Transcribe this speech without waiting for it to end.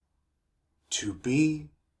To be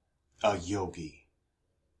a yogi.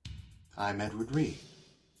 I'm Edward Reed,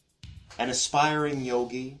 an aspiring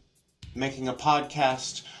yogi making a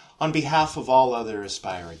podcast on behalf of all other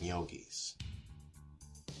aspiring yogis.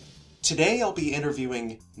 Today I'll be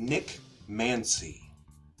interviewing Nick Mancy,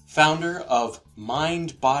 founder of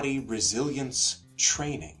Mind Body Resilience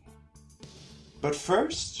Training. But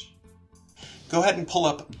first, go ahead and pull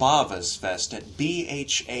up Bhavas Fest at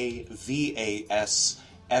BHAVASFEST.com.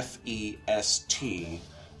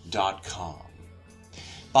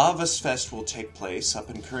 Bhavas Fest will take place up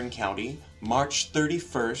in Kern County, March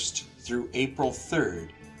 31st through April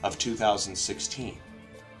 3rd of 2016.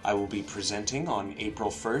 I will be presenting on April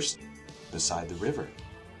 1st beside the river.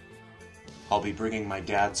 I'll be bringing my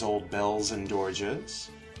dad's old bells and dorjas,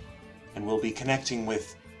 and we'll be connecting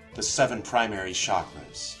with the 7 primary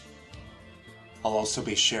chakras. I'll also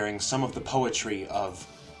be sharing some of the poetry of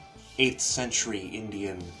 8th century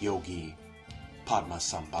Indian yogi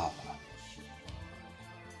Padmasambhava.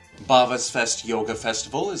 Bhavas Fest Yoga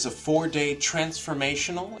Festival is a 4-day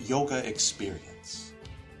transformational yoga experience.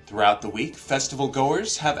 Throughout the week, festival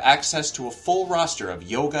goers have access to a full roster of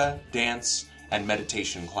yoga, dance, and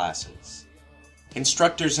meditation classes.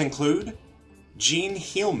 Instructors include Jean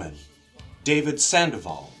Heilman, David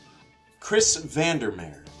Sandoval, Chris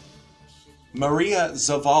Vandermeer, Maria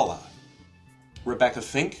Zavala, Rebecca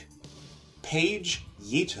Fink, Paige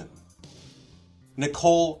Yeaton,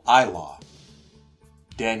 Nicole Ilaw,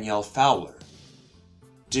 Danielle Fowler,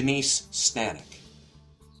 Denise Stanek,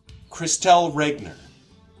 Christelle Regner,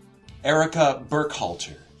 Erica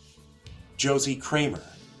Burkhalter, Josie Kramer,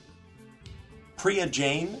 Priya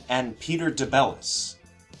Jain and Peter DeBellis,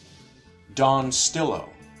 Dawn Stillo,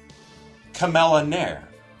 Kamela Nair,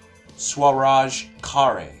 Swaraj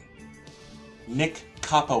Kare, Nick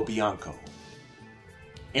Capobianco,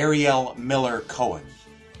 Ariel Miller Cohen,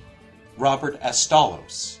 Robert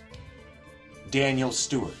Astalos, Daniel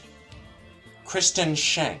Stewart, Kristen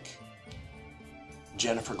Shank,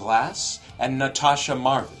 Jennifer Glass, and Natasha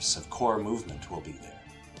Marvis of Core Movement will be there,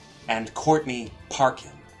 and Courtney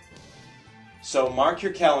Parkin. So mark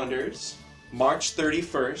your calendars, March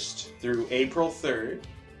 31st through April 3rd,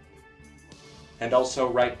 and also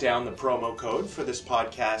write down the promo code for this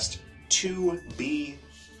podcast, 2B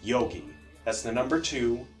Yogi. That's the number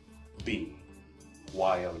 2, B,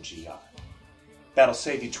 Y-O-G-I. That'll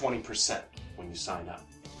save you 20% when you sign up,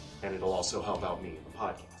 and it'll also help out me in the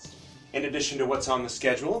podcast. In addition to what's on the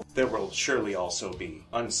schedule, there will surely also be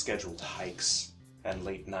unscheduled hikes and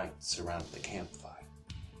late nights around the campfire.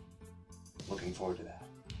 Looking forward to that.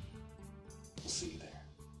 We'll see you there.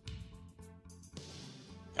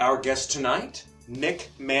 Our guest tonight, Nick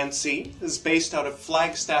Mancy, is based out of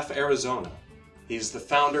Flagstaff, Arizona. He is the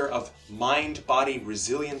founder of Mind Body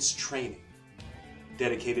Resilience Training,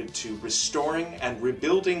 dedicated to restoring and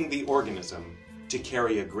rebuilding the organism to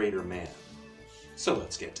carry a greater man. So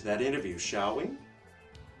let's get to that interview, shall we?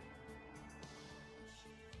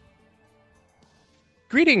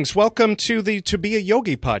 Greetings. Welcome to the To Be a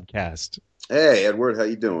Yogi podcast. Hey, Edward, how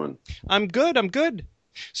you doing? I'm good.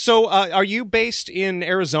 So are you based in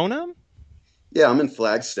Arizona? Yeah, I'm in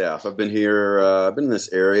Flagstaff. I've been here, I've been in this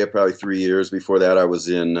area probably 3 years. Before that, I was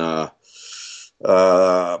in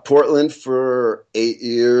Portland for 8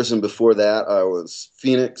 years, and before that, I was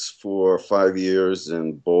Phoenix for 5 years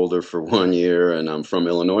and Boulder for 1 year, and I'm from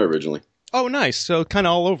Illinois originally. Oh, nice. So kind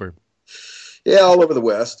of all over. Yeah, all over the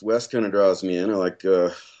West. West kind of draws me in. I like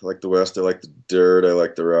the West. I like the dirt. I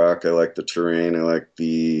like the rock. I like the terrain. I like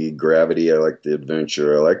the gravity. I like the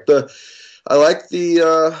adventure. I like the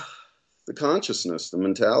consciousness, the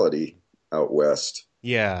mentality out West.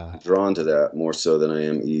 Yeah. I'm drawn to that more so than I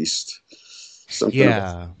am East.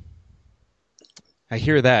 Yeah. I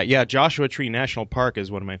hear that. Yeah, Joshua Tree National Park is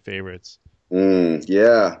one of my favorites.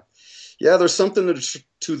 Yeah. Yeah, there's something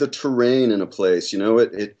to the terrain in a place. You know,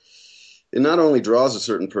 it not only draws a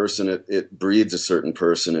certain person, it breeds a certain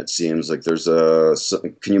person, it seems. Like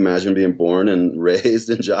can you imagine being born and raised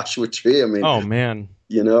in Joshua Tree? I mean, oh, man.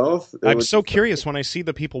 You know? I'm so curious when I see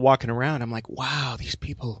the people walking around. I'm like, wow, these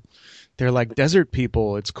people, they're like desert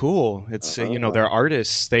people. It's cool. It's, they're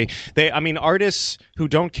artists. Artists who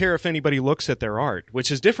don't care if anybody looks at their art,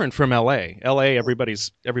 which is different from L.A. L.A., everybody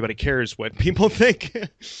cares what people think.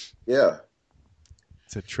 Yeah.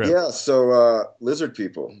 It's a trip. Yeah, so lizard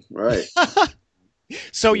people, right.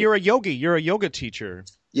 So you're a yogi. You're a yoga teacher.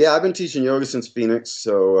 Yeah, I've been teaching yoga since Phoenix.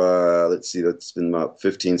 So let's see, that's been about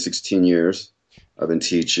 15, 16 years I've been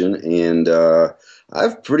teaching. And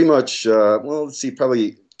I've pretty much,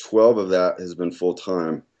 probably 12 of that has been full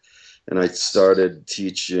time. And I started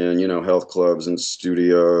teaching, health clubs and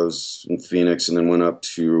studios in Phoenix, and then went up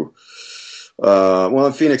to Well,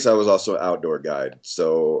 in Phoenix, I was also an outdoor guide.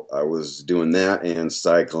 So I was doing that and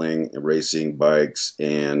cycling and racing bikes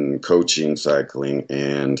and coaching cycling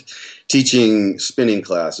and teaching spinning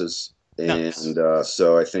classes. Nice. And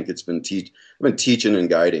so I think I've been teaching and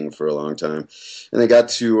guiding for a long time. And I got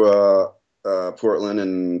to Portland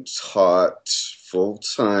and taught full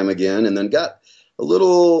time again, and then got a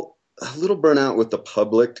little burnout with the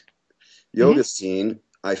public Hmm. yoga scene.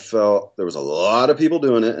 I felt there was a lot of people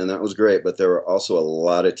doing it, and that was great, but there were also a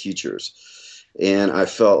lot of teachers. And I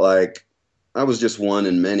felt like I was just one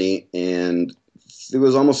in many, and it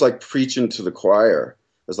was almost like preaching to the choir.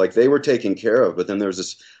 It was like they were taken care of, but then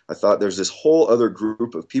I thought there's this whole other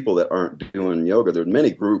group of people that aren't doing yoga. There are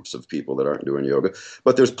many groups of people that aren't doing yoga,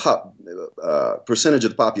 but there's percentage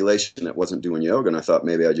of the population that wasn't doing yoga. And I thought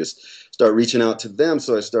maybe I just start reaching out to them.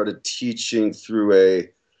 So I started teaching through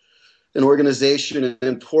an organization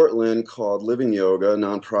in Portland called Living Yoga, a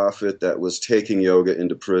nonprofit that was taking yoga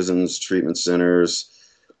into prisons, treatment centers.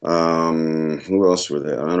 Who else were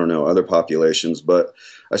there? I don't know, other populations. But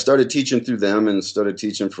I started teaching through them and started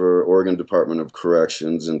teaching for Oregon Department of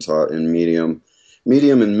Corrections and taught in medium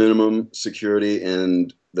and minimum security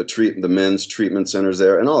and the men's treatment centers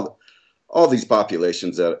there, and all these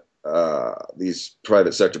populations that these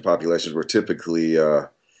private sector populations were typically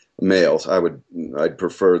males. I'd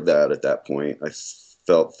preferred that at that point. I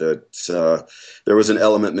felt that there was an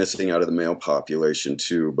element missing out of the male population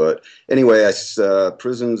too. But anyway,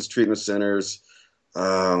 prisons, treatment centers.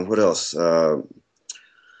 What else?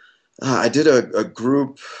 I did a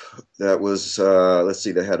group that was, let's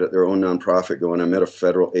see, they had their own nonprofit going. I met a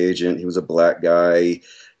federal agent. He was a black guy.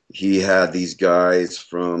 He had these guys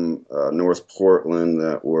from North Portland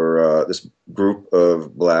that were this group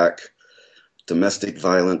of black domestic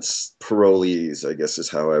violence parolees, I guess is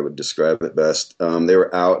how I would describe it best. They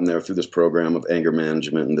were out and they were through this program of anger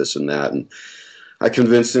management and this and that. And I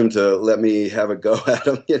convinced him to let me have a go at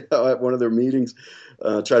them, at one of their meetings,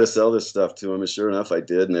 try to sell this stuff to them. And sure enough, I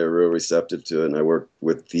did. And they were real receptive to it. And I worked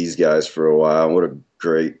with these guys for a while. What a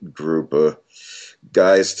great group of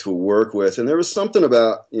guys to work with. And there was something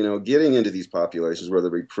about, getting into these populations, whether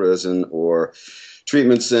it be prison or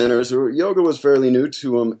treatment centers, or yoga was fairly new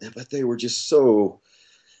to them, but they were just so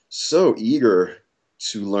eager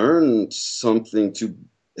to learn something to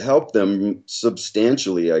help them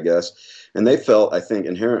substantially, I guess. And they felt, I think,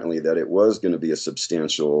 inherently that it was going to be a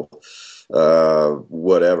substantial,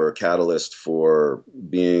 whatever, catalyst for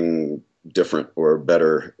being different or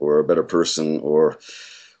better or a better person or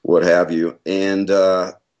what have you. And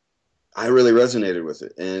I really resonated with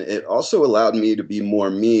it. And it also allowed me to be more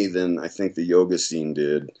me than I think the yoga scene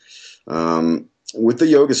did. With the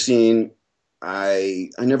yoga scene, I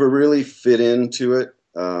never really fit into it.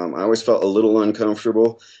 I always felt a little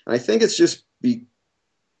uncomfortable. And I think it's just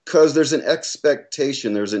because there's an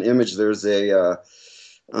expectation, there's an image, there's a,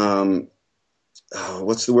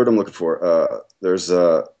 what's the word I'm looking for? There's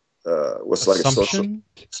what's like a Assumption?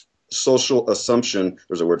 social assumption.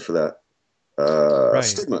 There's a word for that. Right.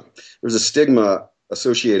 Stigma. There's a stigma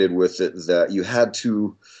associated with it that you had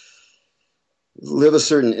to live a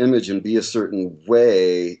certain image and be a certain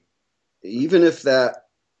way, even if that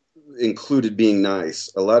included being nice.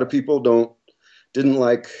 A lot of people didn't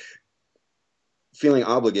like feeling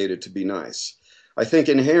obligated to be nice. I think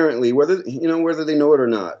inherently, whether they know it or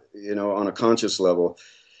not, on a conscious level,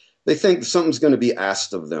 they think something's going to be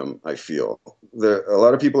asked of them. I feel a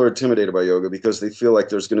lot of people are intimidated by yoga because they feel like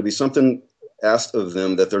there's going to be something asked of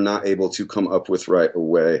them that they're not able to come up with right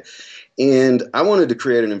away. And I wanted to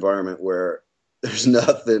create an environment where there's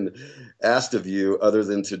nothing asked of you other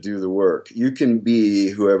than to do the work. You can be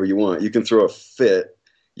whoever you want. You can throw a fit.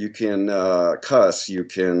 You can cuss. You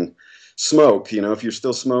can smoke. If you're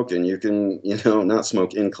still smoking, you can, not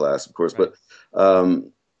smoke in class, of course, Right.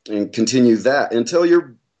 but and continue that until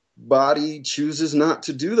your body chooses not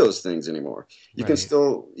to do those things anymore. You can Right.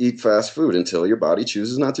 still eat fast food until your body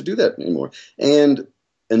chooses not to do that anymore. And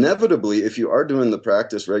inevitably, if you are doing the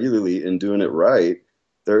practice regularly and doing it right,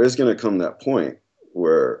 there is going to come that point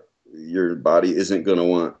where your body isn't going to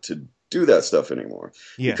want to do that stuff anymore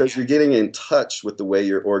Yeah. because you're getting in touch with the way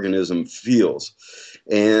your organism feels.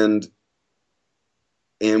 And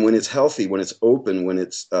when it's healthy, when it's open, when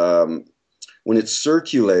it's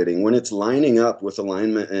circulating, when it's lining up with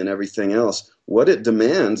alignment and everything else, what it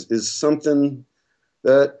demands is something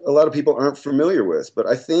that a lot of people aren't familiar with. But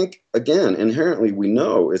I think, again, inherently, we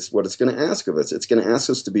know it's what it's going to ask of us. It's going to ask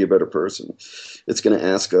us to be a better person. It's going to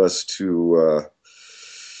ask us to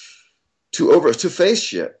face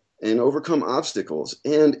shit and overcome obstacles.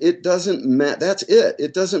 And it doesn't matter. That's it.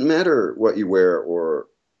 It doesn't matter what you wear or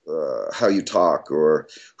how you talk or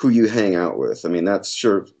who you hang out with. I mean, that's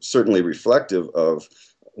certainly reflective of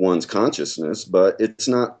one's consciousness, but it's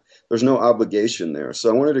not. There's no obligation there. So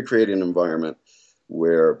I wanted to create an environment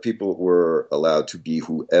where people were allowed to be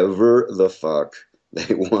whoever the fuck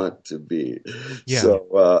they want to be. Yeah.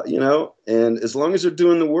 So and as long as they're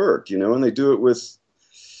doing the work, and they do it with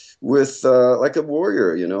like a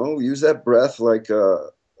warrior, use that breath like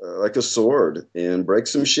a sword and break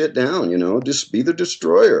some shit down, just be the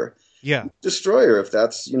destroyer. Yeah. Destroyer, if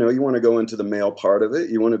that's, you want to go into the male part of it,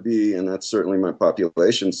 you want to be, and that's certainly my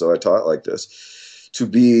population, so I taught like this, to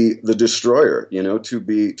be the destroyer,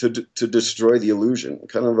 to destroy the illusion,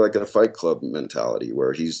 kind of like a Fight Club mentality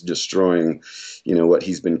where he's destroying, what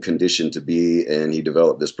he's been conditioned to be, and he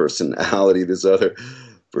developed this personality, this other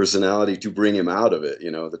personality to bring him out of it,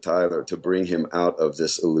 the Tyler, to bring him out of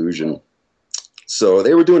this illusion. So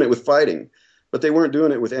they were doing it with fighting, but they weren't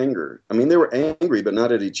doing it with anger. I mean, they were angry, but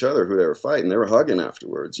not at each other who they were fighting. They were hugging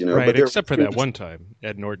afterwards, Right, But except for that one time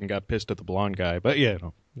Ed Norton got pissed at the blonde guy. But yeah,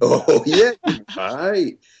 no. Oh yeah,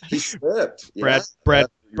 right. He slipped. Brad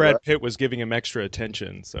Right. Pitt was giving him extra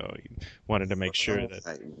attention, so he wanted to make sure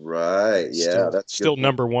that right. Yeah, that's still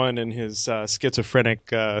number one in his schizophrenic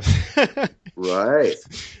right.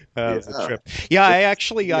 the trip. Yeah,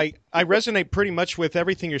 I resonate pretty much with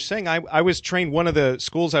everything you're saying. I was trained, one of the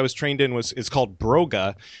schools I was trained in is called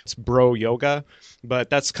Broga. It's bro yoga, but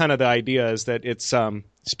that's kind of the idea, is that it's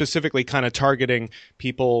specifically kind of targeting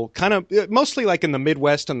people kind of mostly like in the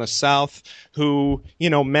Midwest and the South who,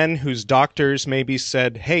 men whose doctors maybe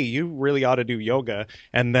said, hey, you really ought to do yoga.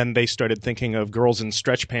 And then they started thinking of girls in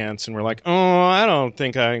stretch pants and were like, oh, I don't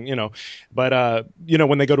think but,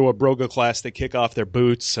 when they go to a Broga class, they kick off their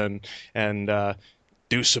boots and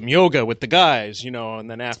do some yoga with the guys,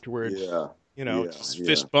 and then afterward,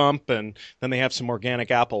 fist bump, and then they have some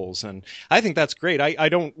organic apples. And I think that's great. I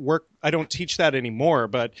don't teach that anymore,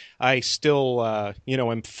 but I still,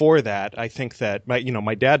 am for that. I think that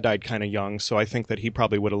my dad died kind of young, so I think that he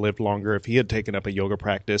probably would have lived longer if he had taken up a yoga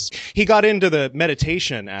practice. He got into the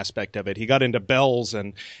meditation aspect of it. He got into bells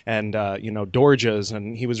and dorjas,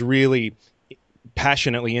 and he was really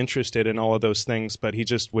passionately interested in all of those things, but he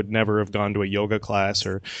just would never have gone to a yoga class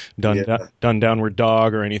or done downward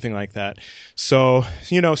dog or anything like that. So,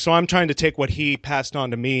 so I'm trying to take what he passed on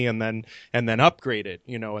to me and then upgrade it,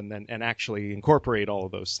 and actually incorporate all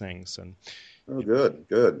of those things. And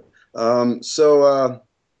good. So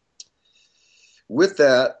with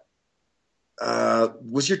that,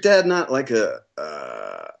 was your dad not like a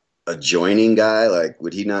joining guy? Like,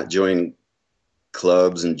 would he not join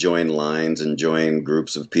clubs and join lines and join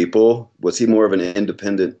groups of people? Was he more of an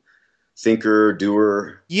independent thinker,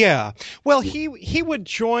 doer? Yeah. Well, he would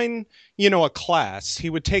join, a class. He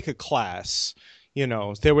would take a class.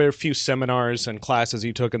 There were a few seminars and classes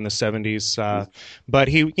he took in the 70s, but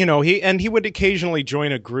he would occasionally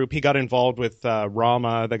join a group. He got involved with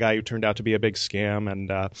Rama, the guy who turned out to be a big scam,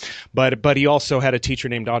 and but he also had a teacher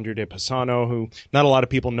named Andre De Pisano, who not a lot of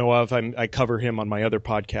people know of. I cover him on my other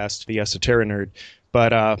podcast, The Esoteric Nerd.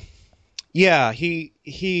 But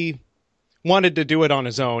he wanted to do it on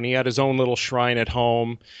his own. He had his own little shrine at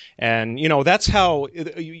home. And, that's how,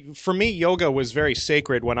 for me, yoga was very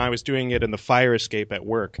sacred when I was doing it in the fire escape at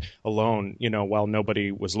work alone, while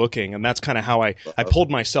nobody was looking. And that's kind of how I pulled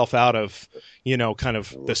myself out of, kind of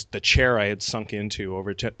the chair I had sunk into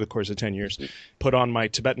over the course of 10 years. Put on my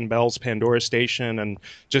Tibetan Bells Pandora station and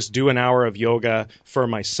just do an hour of yoga for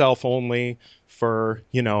myself only, for,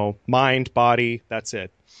 mind, body, that's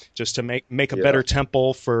it. Just to make a better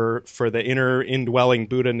temple for the inner indwelling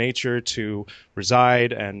Buddha nature to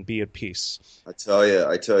reside and be at peace. I tell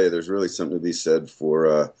you, there's really something to be said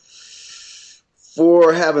for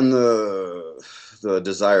having the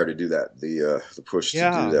desire to do that, the push to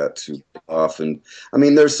do that, to off. And I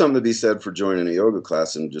mean, there's something to be said for joining a yoga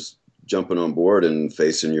class and just jumping on board and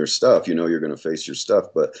facing your stuff. You're going to face your stuff,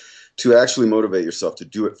 but to actually motivate yourself to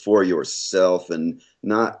do it for yourself and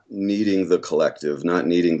not needing the collective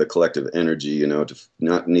energy,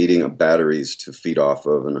 not needing batteries to feed off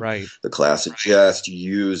of and the class, and just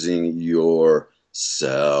using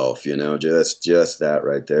yourself, just that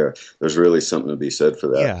right there. There's really something to be said for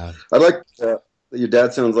that. Yeah. I'd like your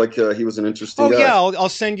dad sounds like he was an interesting guy. Yeah, I'll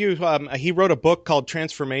send you. He wrote a book called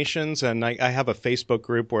Transformations, and I have a Facebook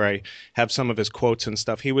group where I have some of his quotes and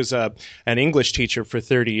stuff. He was an English teacher for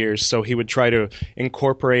 30 years, so he would try to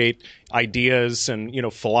incorporate ideas and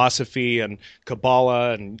philosophy and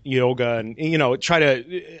Kabbalah and yoga and try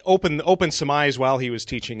to open some eyes while he was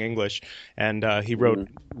teaching English. And he wrote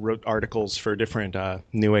articles for different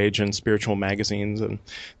New Age and spiritual magazines and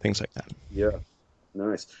things like that. Yeah.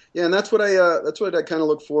 Nice. Yeah, and that's what I kind of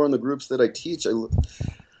look for in the groups that I teach.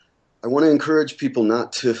 I want to encourage people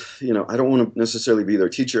not to, I don't want to necessarily be their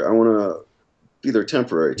teacher. I want to be their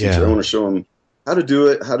temporary teacher. I Yeah. want to show them how to do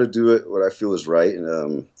it, what I feel is right,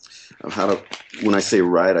 and how to. When I say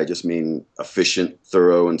right, I just mean efficient,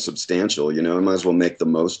 thorough, and substantial. You might as well make the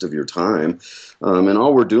most of your time, and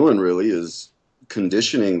all we're doing really is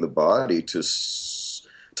conditioning the body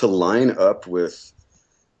to line up with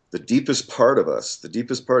the deepest part of us, the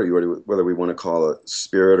deepest part of you, whether we want to call it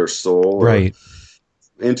spirit or soul or Right.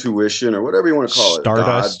 intuition or whatever you want to call it, God.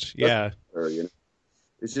 Stardust. Yeah. Or,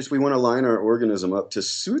 it's just we want to line our organism up to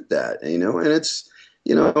suit that, and it's,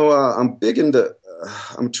 I'm big into,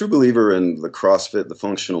 I'm a true believer in the CrossFit, the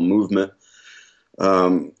functional movement,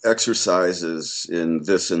 exercises in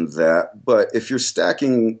this and that. But if you're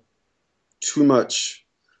stacking too much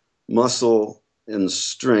muscle and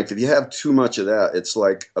strength, if you have too much of that, it's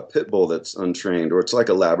like a pit bull that's untrained, or it's like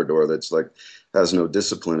a Labrador that's like has no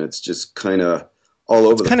discipline. It's just kind of all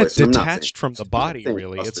over It's the kind of place. I'm not detached from the I'm not body, saying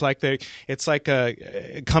really. CrossFit It's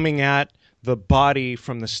like coming at the body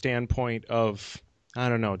from the standpoint of, I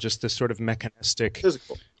don't know, just this sort of mechanistic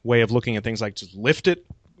physical. way of looking at things, like just lift it,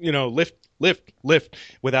 lift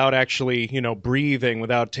without actually, breathing,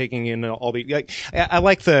 without taking in all the, like, I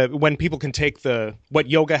like when people can take what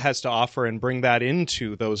yoga has to offer and bring that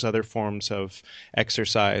into those other forms of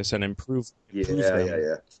exercise and improve Yeah, yeah, them.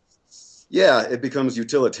 yeah. Yeah, it becomes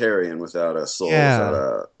utilitarian without a soul,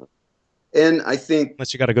 without Yeah. and I think,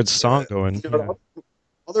 Unless you got a good song going. Yeah.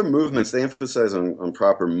 other movements, they emphasize on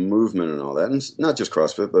proper movement and all that, and not just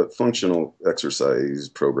CrossFit, but functional exercise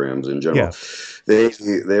programs in general. Yeah.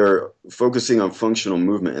 They are focusing on functional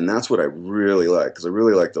movement, and that's what I really like, because I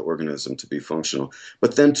really like the organism to be functional.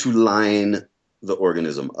 But then to line the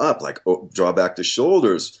organism up, like draw back the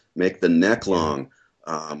shoulders, make the neck Yeah. long,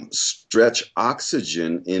 stretch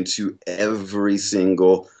oxygen into every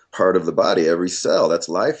single part of the body, every cell. That's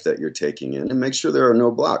life that you're taking in, and make sure there are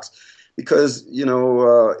no blocks, because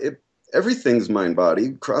everything's mind body.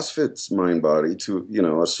 CrossFit's mind body to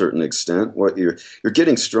a certain extent. What you're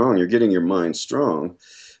getting strong, you're getting your mind strong.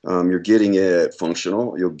 You're getting it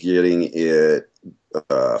functional. You're getting it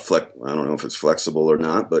I don't know if it's flexible or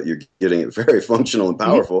not, but you're getting it very functional and Mhm.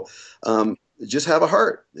 powerful. Just have a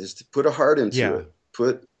heart. Is to put a heart into Yeah. it.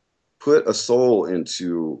 Put a soul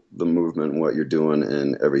into the movement and what you're doing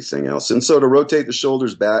and everything else. And so to rotate the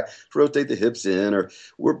shoulders back, to rotate the hips in, or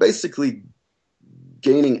we're basically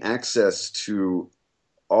gaining access to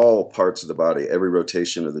all parts of the body, every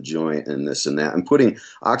rotation of the joint and this and that, and putting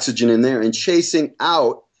oxygen in there and chasing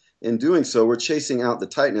out. In doing so, we're chasing out the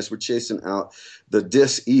tightness, we're chasing out the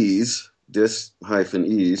dis-ease,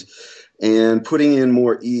 dis-ease, and putting in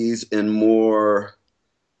more ease and more,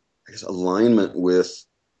 I guess, alignment with,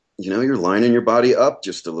 you're lining your body up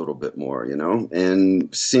just a little bit more,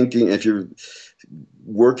 and sinking. If you're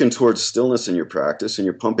working towards stillness in your practice and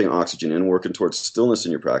you're pumping oxygen in, working towards stillness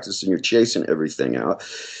in your practice, and you're chasing everything out,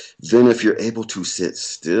 then if you're able to sit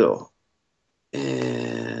still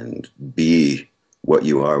and be what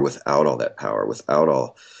you are without all that power, without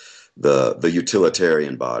all the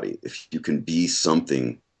utilitarian body, if you can be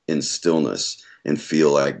something in stillness and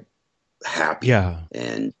feel like happy Yeah.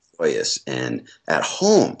 and joyous and at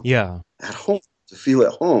home, Yeah. to feel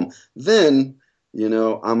at home, then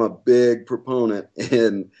I'm a big proponent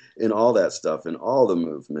in all that stuff, in all the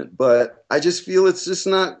movement. But I just feel it's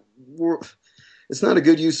not a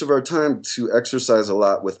good use of our time to exercise a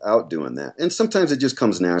lot without doing that. And sometimes it just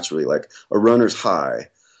comes naturally, like a runner's high,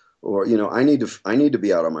 or I need to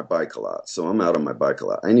be out on my bike a lot, so I'm out on my bike a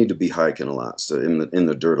lot. I need to be hiking a lot, so in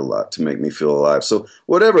the dirt a lot, to make me feel alive. So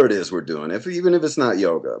whatever it is we're doing, even if it's not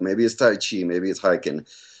yoga, maybe it's Tai Chi, maybe it's hiking,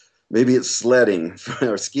 maybe it's sledding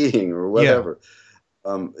or skiing or Yeah. whatever.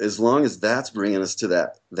 As long as that's bringing us to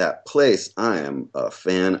that place, I am a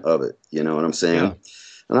fan of it. You know what I'm saying? Yeah.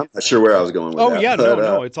 And I'm not sure where I was going with Oh that, yeah, but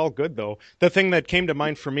no, it's all good though. The thing that came to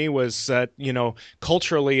mind for me was that,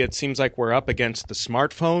 culturally it seems like we're up against the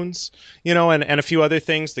smartphones, and a few other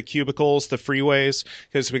things, the cubicles, the freeways,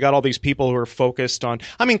 because we got all these people who are focused on,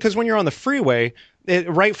 because when you're on the freeway,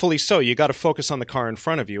 rightfully so, you got to focus on the car in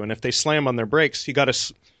front of you, and if they slam on their brakes, you got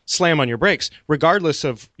to slam on your brakes, regardless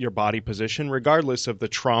of your body position, regardless of the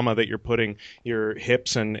trauma that you're putting your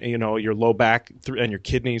hips and your low back and your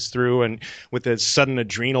kidneys through, and with the sudden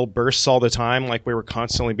adrenal bursts all the time, like we were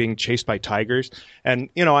constantly being chased by tigers. And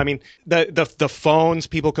the phones,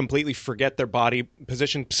 people completely forget their body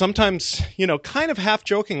position. Sometimes, kind of half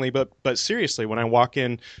jokingly, but seriously, when I walk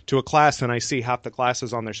in to a class and I see half the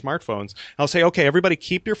classes on their smartphones, I'll say, okay, everybody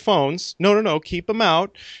keep your phones. No, keep them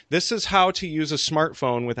out. This is how to use a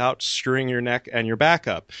smartphone without without screwing your neck and your back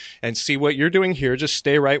up. And see what you're doing here. Just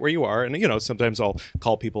stay right where you are. And, sometimes I'll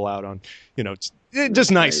call people out on,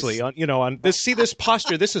 just nicely on, on this. See this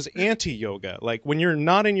posture. This is anti-yoga. Like when you're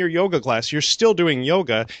not in your yoga class, you're still doing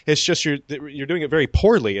yoga. It's just you're doing it very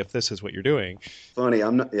poorly if this is what you're doing. Funny,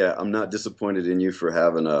 I'm not disappointed in you for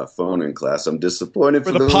having a phone in class. I'm disappointed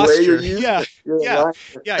for the posture. Way you're using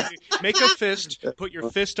Yeah. Make a fist. Put your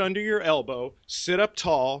fist under your elbow. Sit up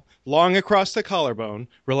tall, long across the collarbone.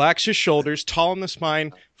 Relax your shoulders, tall in the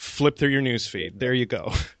spine. Flip through your news feed. There you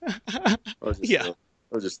go.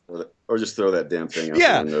 Or just throw that damn thing out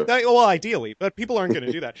the window. Well, ideally, but people aren't going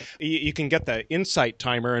to do that. You can get the Insight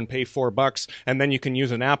timer and pay $4, and then you can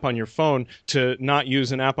use an app on your phone to not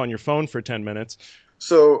use an app on your phone for 10 minutes.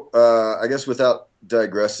 So I guess without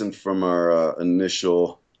digressing from our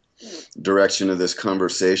initial direction of this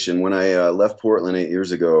conversation, when I left Portland 8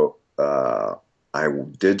 years ago, I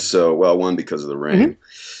did so, well, one, because of the rain.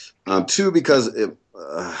 Mm-hmm. Two, because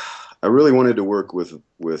I really wanted to work with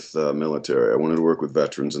military. I wanted to work with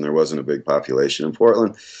veterans, and there wasn't a big population in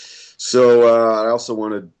Portland. So I also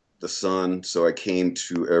wanted the sun, so I came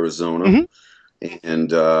to Arizona. Mm-hmm.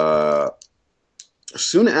 And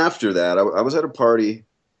soon after that, I was at a party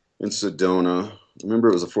in Sedona. I remember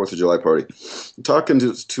it was a 4th of July party. I'm talking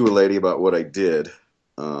to a lady about what I did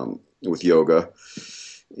with yoga.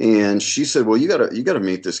 And she said, well, you gotta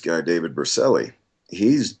meet this guy, David Berceli.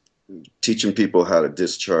 He's teaching people how to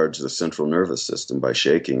discharge the central nervous system by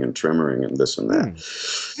shaking and tremoring and this and that.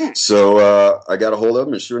 So I got a hold of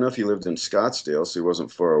him, and sure enough, he lived in Scottsdale, so he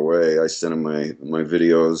wasn't far away. I sent him my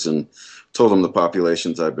videos and told him the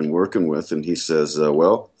populations I've been working with, and he says,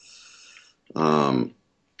 why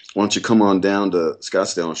don't you come on down to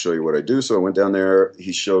Scottsdale and show you what I do? So I went down there.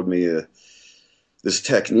 He showed me this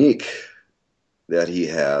technique that he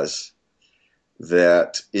has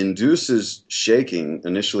that induces shaking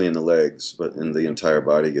initially in the legs, but in the entire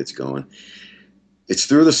body gets going. It's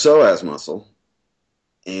through the psoas muscle,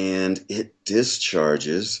 and it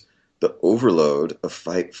discharges the overload of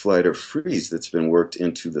fight, flight, or freeze that's been worked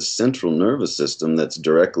into the central nervous system that's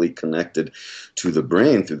directly connected to the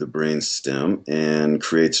brain through the brain stem and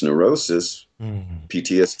creates neurosis,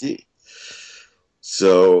 PTSD.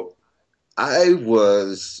 So I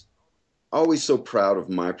was always so proud of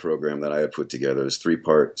my program that I had put together. This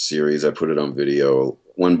 3-part series. I put it on video,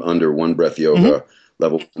 under One Breath Yoga,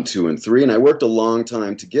 level 1, 2, and 3. And I worked a long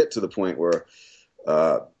time to get to the point where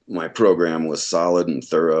my program was solid and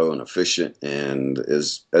thorough and efficient and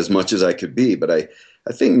as much as I could be. But I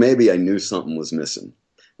think maybe I knew something was missing.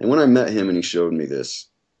 And when I met him and he showed me this,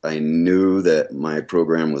 I knew that my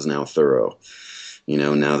program was now thorough.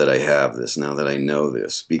 Now that I have this, now that I know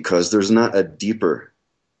this, because there's not a deeper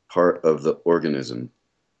part of the organism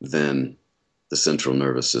than the central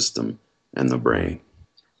nervous system and the brain.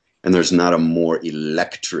 And there's not a more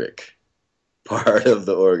electric part of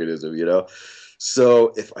the organism,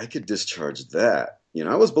 So if I could discharge that,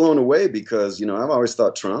 I was blown away because, I've always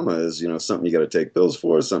thought trauma is, something you got to take pills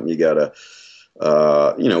for, something you got to,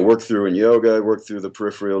 work through in yoga, work through the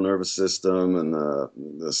peripheral nervous system and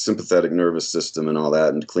the sympathetic nervous system and all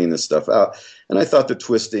that, and clean this stuff out. And I thought the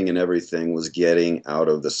twisting and everything was getting out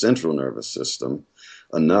of the central nervous system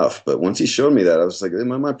enough. But once he showed me that, I was like,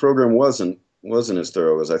 my program wasn't as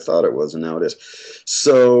thorough as I thought it was, and now it is.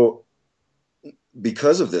 So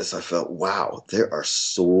because of this, I felt, wow, there are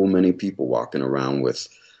so many people walking around with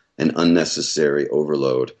an unnecessary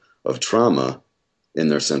overload of trauma in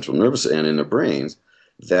their central nervous and in their brains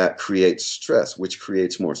that creates stress, which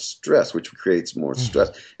creates more stress,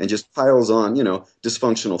 and just piles on,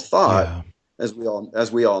 dysfunctional thought. Yeah.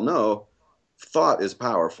 As we all know, thought is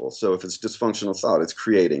powerful. So if it's dysfunctional thought, it's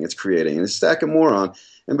creating, and it's stacking more on.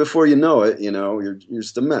 And before you know it, you're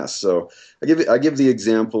just a mess. So I give the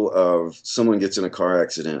example of someone gets in a car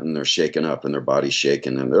accident and they're shaken up and their body's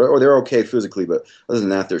shaking, and they're okay physically, but other than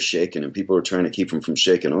that, they're shaking, and people are trying to keep them from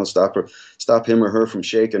shaking. Oh, stop him or her from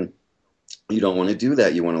shaking. You don't want to do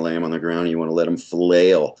that. You want to lay them on the ground. You want to let them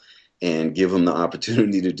flail and give them the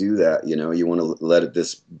opportunity to do that. You want to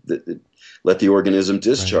let the organism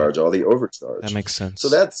discharge all the overcharge. That makes sense. So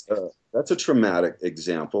that's a traumatic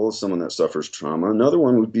example of someone that suffers trauma. Another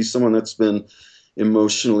one would be someone that's been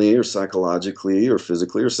emotionally or psychologically or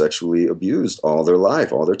physically or sexually abused all their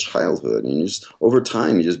life, all their childhood. And over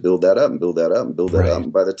time, you just build that up and build that up and build that up.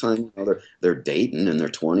 And by the time they're dating in their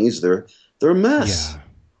 20s, they're a mess.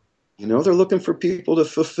 Yeah. They're looking for people to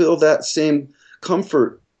fulfill that same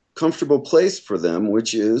comfortable place for them,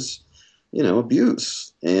 which is,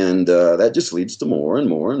 abuse. And that just leads to more and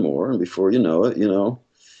more and more. And before you know it,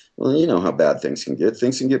 well, you know how bad things can get.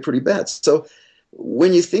 Things can get pretty bad. So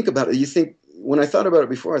when you think about it, you think when I thought about it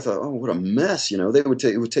before, I thought, oh, what a mess. It would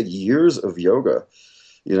take years of yoga,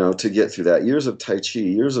 to get through that, years of Tai Chi,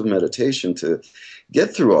 years of meditation to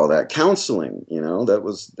get through all that. Counseling, that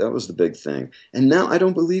was the big thing. And now I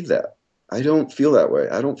don't believe that. I don't feel that way.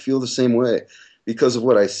 I don't feel the same way because of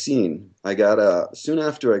what I've seen. I got soon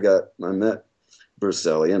after I met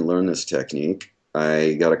Berceli and learned this technique.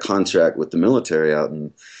 I got a contract with the military out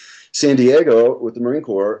in San Diego with the Marine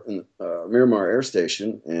Corps and Miramar Air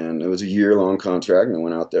Station, and it was a year-long contract. And I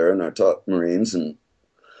went out there and I taught Marines, and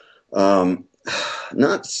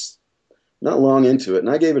not long into it, and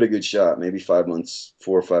I gave it a good shot. Maybe 4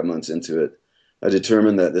 or 5 months into it, I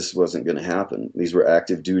determined that this wasn't going to happen. These were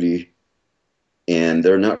active duty, and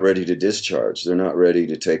they're not ready to discharge. They're not ready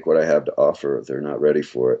to take what I have to offer. They're not ready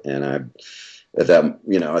for it. And at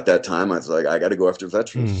that time, I was like, I got to go after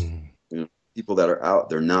veterans. People that are out,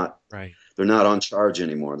 they're not right. They're not on charge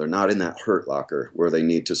anymore. They're not in that hurt locker where they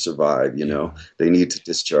need to survive. They need to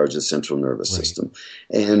discharge the central nervous system.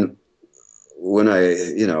 And when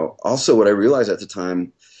also what I realized at the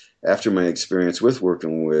time, after my experience with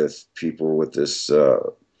working with people with this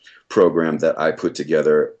program that I put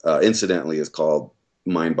together, incidentally, is called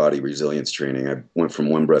Mind Body Resilience Training. I went from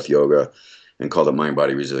One Breath Yoga and called it Mind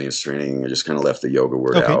Body Resilience Training. I just kind of left the yoga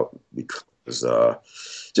word out because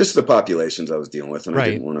just the populations I was dealing with, and I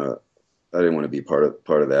didn't want to be part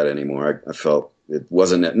of that anymore. I felt it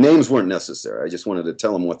wasn't, names weren't necessary. I just wanted to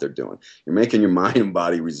tell them what they're doing. You're making your mind and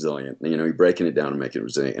body resilient. You're breaking it down and making it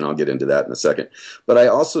resilient, and I'll get into that in a second. But I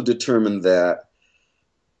also determined that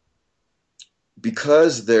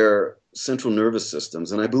because their central nervous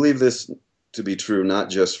systems, and I believe this to be true not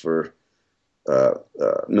just for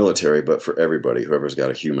military, but for everybody, whoever's got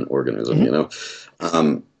a human organism,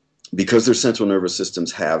 because their central nervous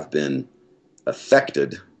systems have been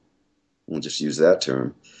affected, we'll just use that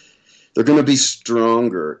term, they're going to be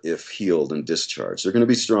stronger if healed and discharged. They're going to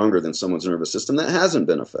be stronger than someone's nervous system that hasn't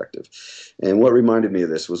been effective. And what reminded me of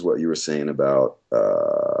this was what you were saying about,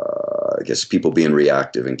 I guess, people being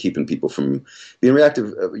reactive and keeping people from being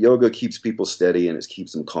reactive. Yoga keeps people steady and it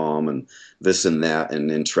keeps them calm and this and that. And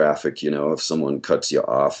in traffic, if someone cuts you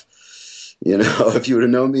off, if you would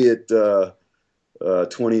have known me at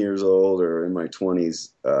 20 years old or in my 20s,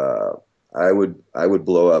 I would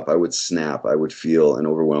blow up. I would snap. I would feel an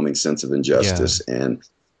overwhelming sense of injustice and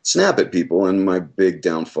snap at people. And my big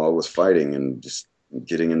downfall was fighting and just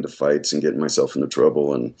getting into fights and getting myself into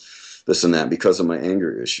trouble and this and that because of my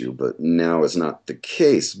anger issue. But now it's not the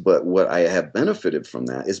case. But what I have benefited from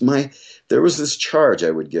that is there was this charge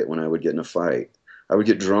I would get when I would get in a fight. I would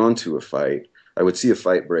get drawn to a fight. I would see a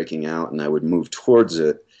fight breaking out and I would move towards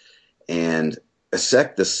it. And the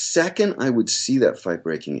second I would see that fight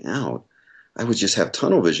breaking out, I would just have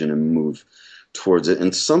tunnel vision and move towards it,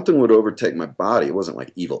 and something would overtake my body. It wasn't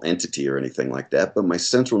like evil entity or anything like that, but my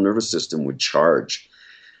central nervous system would charge.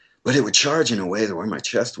 But it would charge in a way that where my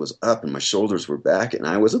chest was up and my shoulders were back, and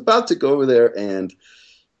I was about to go over there and,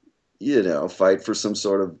 fight for some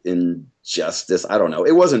sort of injustice. I don't know.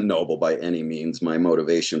 It wasn't noble by any means, my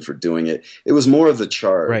motivation for doing it. It was more of the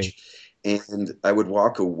charge. Right. And I would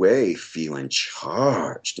walk away feeling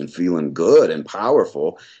charged and feeling good and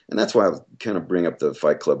powerful. And that's why I kind of bring up the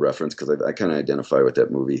Fight Club reference, because I kind of identify with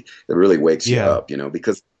that movie. It really wakes you up,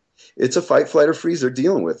 because it's a fight, flight, or freeze they're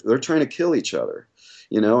dealing with. They're trying to kill each other,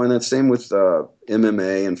 and that's same with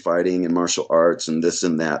MMA and fighting and martial arts and this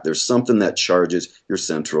and that. There's something that charges your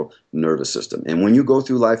central nervous system. And when you go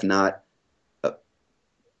through life not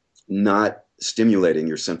stimulating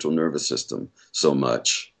your central nervous system so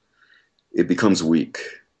much, it becomes weak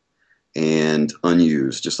and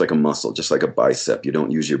unused, just like a muscle, just like a bicep. You don't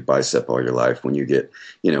use your bicep all your life. When you get,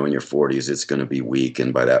 in your 40s, it's going to be weak.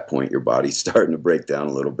 And by that point, your body's starting to break down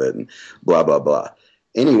a little bit and blah, blah, blah.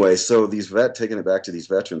 Anyway, so taking it back to these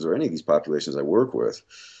veterans or any of these populations I work with,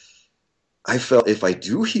 I felt if I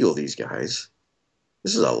do heal these guys,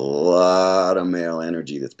 this is a lot of male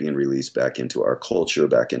energy that's being released back into our culture,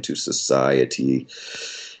 back into society.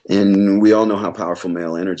 And we all know how powerful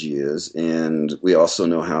male energy is, and we also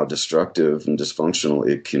know how destructive and dysfunctional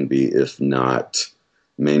it can be if not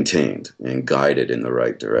maintained and guided in the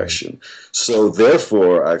right direction. So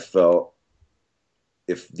therefore, I felt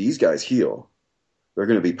if these guys heal, they're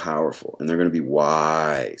going to be powerful and they're going to be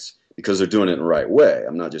wise because they're doing it in the right way.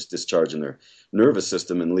 I'm not just discharging their nervous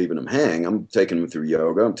system and leaving them hang. I'm taking them through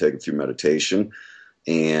yoga. I'm taking them through meditation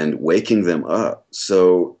and waking them up.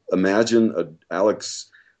 So imagine Alex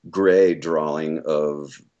Gray drawing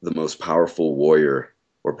of the most powerful warrior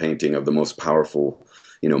or painting of the most powerful,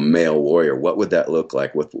 male warrior. What would that look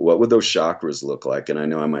like? What would those chakras look like? And I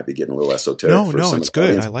know I might be getting a little esoteric. No, it's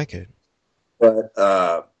good. I like it. But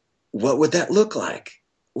what would that look like?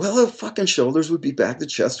 Well, the fucking shoulders would be back, the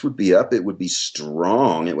chest would be up, it would be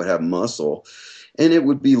strong, it would have muscle, and it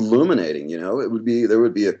would be illuminating. There would be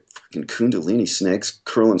a fucking kundalini snakes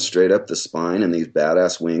curling straight up the spine and these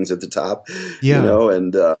badass wings at the top, Yeah.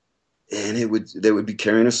 and they would be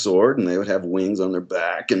carrying a sword and they would have wings on their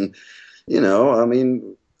back, and I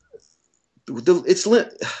mean,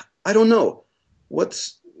 I don't know,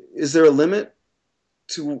 is there a limit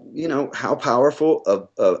to how powerful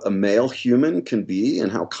a male human can be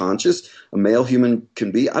and how conscious a male human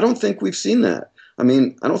can be? I don't think we've seen that. I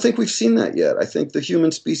mean, I don't think we've seen that yet. I think the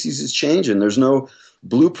human species is changing. There's no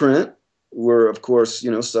blueprint. We're, of course,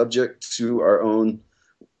 subject to our own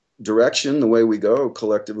direction, the way we go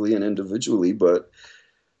collectively and individually. But,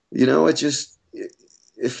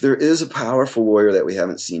 if there is a powerful warrior that we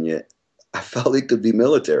haven't seen yet, I felt it could be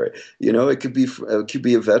military. It could be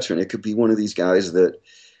a veteran. It could be one of these guys that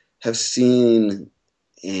have seen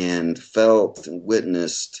and felt and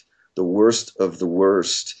witnessed the worst of the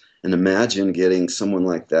worst. And imagine getting someone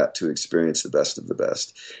like that to experience the best of the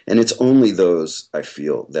best. And it's only those, I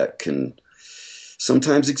feel, that can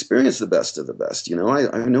sometimes experience the best of the best. I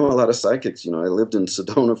know a lot of psychics. I lived in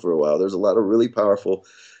Sedona for a while. There's a lot of really powerful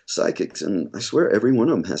psychics. And I swear every one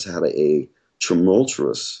of them has had a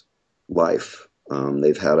tumultuous life. A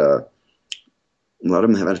lot of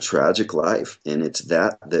them have had a tragic life, and it's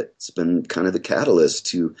that's been kind of the catalyst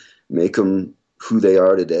to make them who they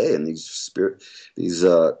are today. And these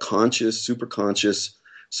conscious, super conscious,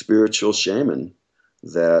 spiritual shaman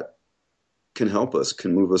that can help us,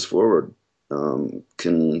 can move us forward,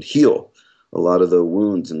 can heal a lot of the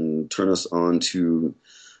wounds and turn us on to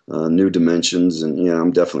new dimensions. And yeah,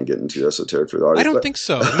 I'm definitely getting too esoteric for the audience. I don't think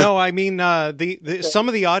so. No, I mean, some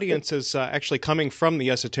of the audience is actually coming from the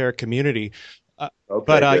esoteric community. Okay,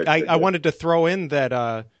 But good. I wanted to throw in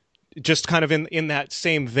that just kind of in that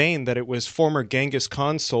same vein, that it was former Genghis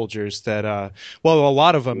Khan soldiers that, a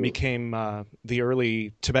lot of them became the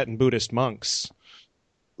early Tibetan Buddhist monks.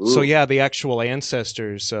 Ooh. So yeah, the actual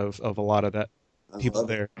ancestors of a lot of that people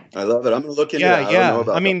there. I love it. I'm going to look into that. I don't know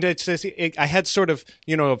about I mean, I had sort of,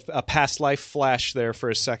 a past life flash there for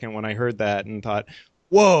a second when I heard that and thought,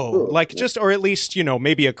 whoa, or at least,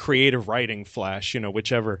 maybe a creative writing flash,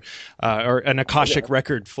 whichever, or an Akashic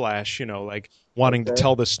record flash, like wanting to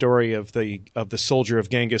tell the story of the soldier of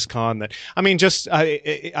Genghis Khan. That, I mean,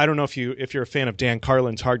 I don't know if you're a fan of Dan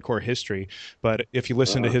Carlin's Hardcore History, but if you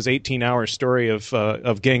listen to his 18-hour story of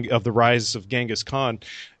the rise of Genghis Khan,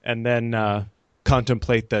 and then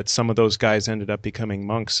contemplate that some of those guys ended up becoming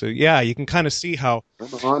monks. So yeah, you can kind of see how. I'm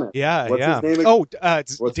on it. Yeah, What's yeah. his name?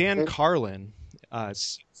 It's Dan Carlin.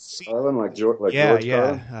 Carlin, like George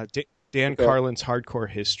Carlin? Dan Carlin's Hardcore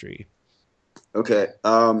History. Okay.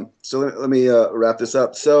 So let me wrap this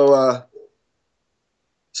up. So I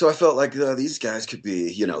felt like these guys could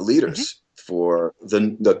be, leaders for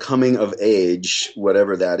the coming of age,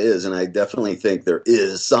 whatever that is. And I definitely think there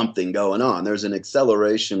is something going on. There's an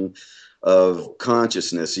acceleration of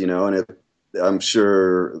consciousness, and I'm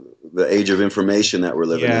sure the age of information that we're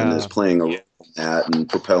living in is playing a role in that and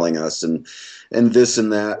propelling us and this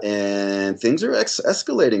and that. And things are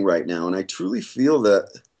escalating right now. And I truly feel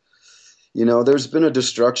that, there's been a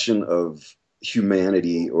destruction of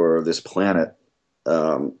humanity or this planet,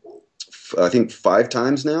 I think 4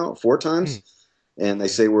 times. And they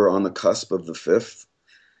say we're on the cusp of the 5th.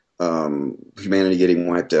 Humanity getting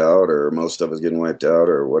wiped out, or most of us getting wiped out,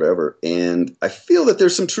 or whatever. And I feel that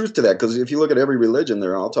there's some truth to that, because if you look at every religion,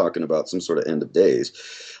 they're all talking about some sort of end of days.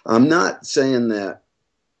 I'm not saying that,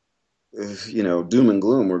 doom and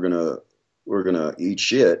gloom, we're gonna eat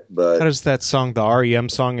shit, but how does that song, the REM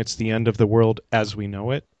song, "It's the End of the World as We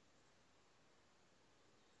Know It"?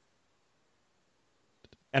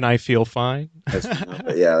 And I feel fine.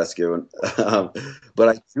 Yeah, that's a good one. But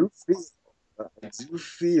I do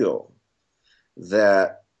feel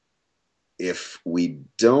that if we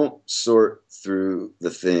don't sort through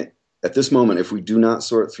the thing at this moment, if we do not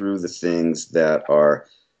sort through the things that are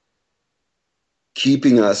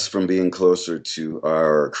keeping us from being closer to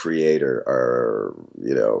our creator, our,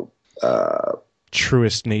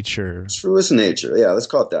 truest nature. Yeah, let's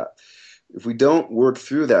call it that. If we don't work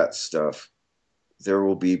through that stuff, there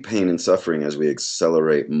will be pain and suffering as we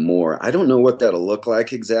accelerate more. I don't know what that'll look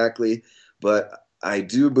like exactly, but I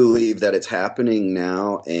do believe that it's happening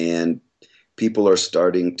now, and people are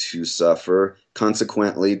starting to suffer.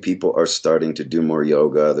 Consequently, people are starting to do more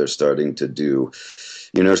yoga. They're starting to do,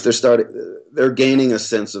 they're gaining a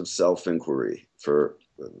sense of self-inquiry, for,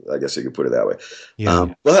 I guess you could put it that way.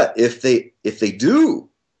 Yeah. But if they do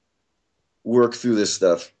work through this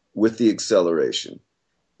stuff with the acceleration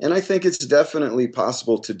And I think it's definitely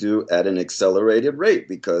possible to do at an accelerated rate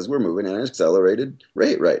because we're moving at an accelerated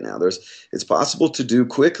rate right now. It's possible to do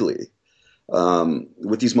quickly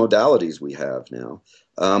with these modalities we have now.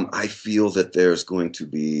 I feel that there's going to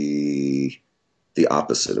be the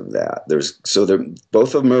opposite of that.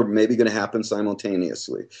 Both of them are maybe going to happen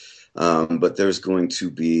simultaneously, but there's going to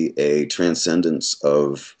be a transcendence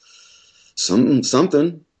of some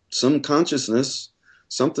consciousness,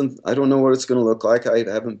 something. I don't know what it's going to look like. I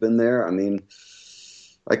haven't been there. I mean,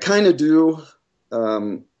 I kind of do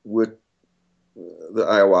with the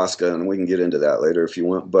ayahuasca, and we can get into that later if you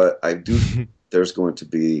want. But I do. There's going to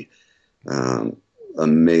be a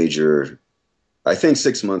major. I think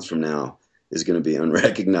 6 months from now is going to be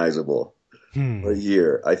unrecognizable. A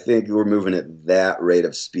year. I think we're moving at that rate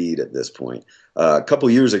of speed at this point. A couple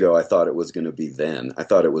years ago, I thought it was going to be then. I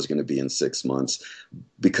thought it was going to be in 6 months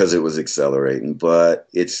because it was accelerating, but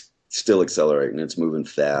it's still accelerating. It's moving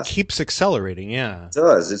fast. It keeps accelerating, yeah. It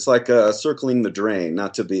does. It's like circling the drain.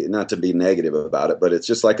 Not to be negative about it, but it's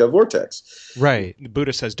just like a vortex. Right. The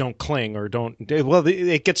Buddha says, "Don't cling," or don't. Well,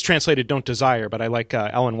 it gets translated, "Don't desire," but I like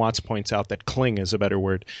Alan Watts points out that "cling" is a better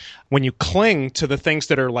word. When you cling to the things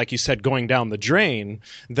that are, like you said, going down the drain,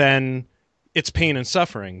 then it's pain and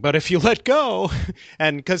suffering. But if you let go,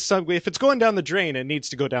 and because if it's going down the drain, it needs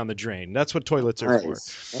to go down the drain. That's what toilets are for.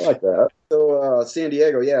 I like that. So San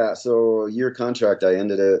Diego, yeah. So year contract, I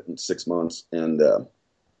ended it in 6 months, and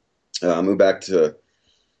I moved back to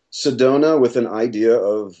Sedona with an idea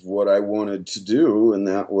of what I wanted to do, and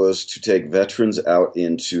that was to take veterans out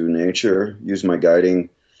into nature, use my guiding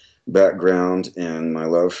background and my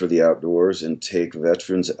love for the outdoors, and take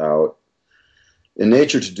veterans out in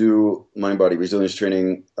nature to do mind-body resilience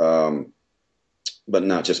training, but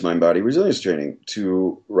not just mind-body resilience training,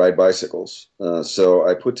 to ride bicycles. So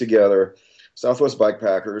I put together Southwest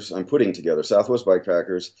Bikepackers. I'm putting together Southwest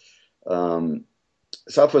Bikepackers.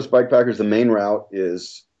 Southwest Bikepackers, the main route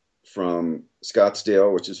is from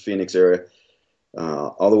Scottsdale, which is Phoenix area,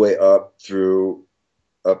 all the way up the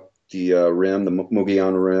rim, the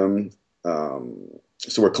Mogollon Rim.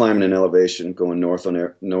 So we're climbing an elevation, going north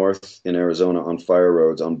in Arizona on fire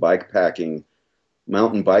roads, on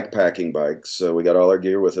mountain bikepacking bikes. So we got all our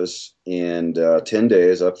gear with us, and 10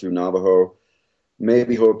 days up through Navajo,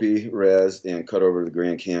 maybe Hopi, Rez, and cut over to the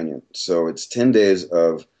Grand Canyon. So it's 10 days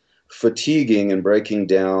of fatiguing and breaking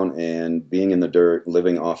down and being in the dirt,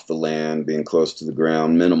 living off the land, being close to the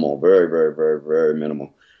ground, minimal, very, very, very, very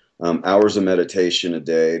minimal. Hours of meditation a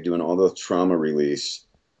day, doing all the trauma release,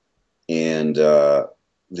 and the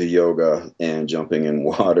yoga, and jumping in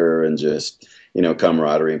water, and just,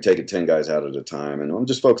 camaraderie, and taking 10 guys out at a time. And I'm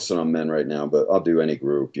just focusing on men right now, but I'll do any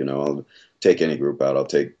group, I'll take any group out. I'll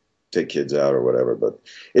take kids out or whatever. But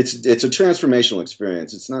it's a transformational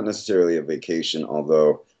experience. It's not necessarily a vacation,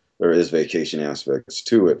 although there is vacation aspects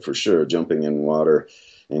to it for sure. Jumping in water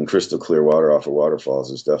and crystal clear water off of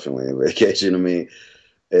waterfalls is definitely a vacation to me.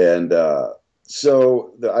 And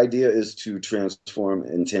so the idea is to transform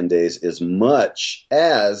in 10 days as much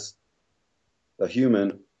as a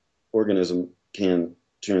human organism can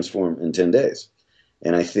transform in 10 days.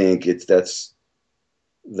 And I think that's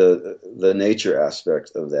the nature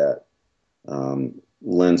aspect of that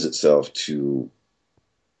lends itself to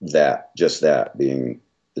just that being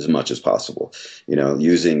as much as possible,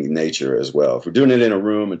 using nature as well. If we're doing it in a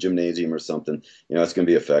room, a gymnasium or something, it's going to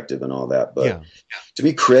be effective and all that. But to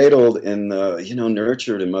be cradled in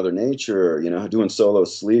nurtured in Mother Nature, doing solo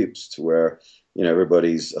sleeps to where,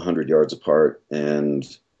 everybody's 100 yards apart and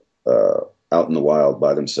out in the wild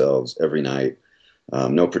by themselves every night,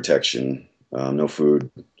 no protection, no food.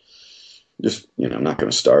 Just, I'm not going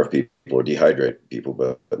to starve people or dehydrate people,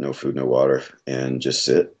 but no food, no water, and just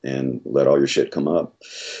sit and let all your shit come up.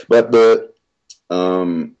 But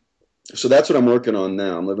so that's what I'm working on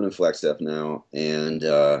now. I'm living in Flagstaff now, and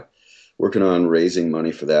working on raising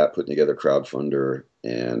money for that, putting together a crowdfunder,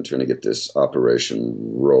 and trying to get this operation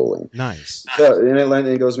rolling. Nice. And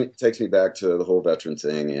it takes me back to the whole veteran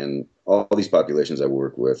thing, and all these populations I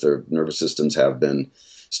work with, their nervous systems have been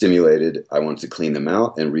stimulated. I want to clean them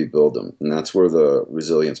out and rebuild them. And that's where the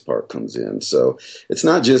resilience part comes in. So it's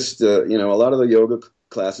not just, a lot of the yoga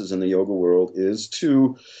classes in the yoga world is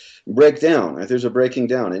to break down. If there's a breaking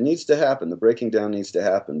down, it needs to happen. The breaking down needs to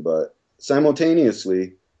happen. But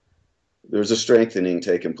simultaneously, there's a strengthening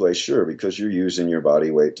taking place, sure, because you're using your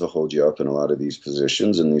body weight to hold you up in a lot of these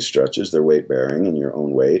positions and these stretches. They're weight bearing in your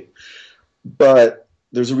own weight. But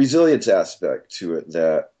there's a resilience aspect to it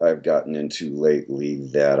that I've gotten into lately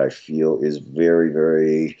that I feel is very,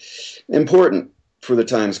 very important for the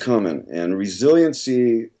times coming. And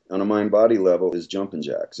resiliency on a mind-body level is jumping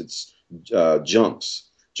jacks. It's jumps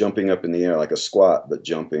jumping up in the air like a squat, but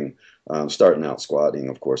jumping, starting out squatting,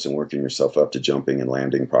 of course, and working yourself up to jumping and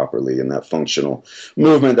landing properly, and that functional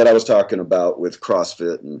movement that I was talking about with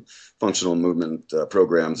CrossFit and functional movement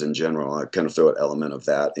programs in general. I kind of throw an element of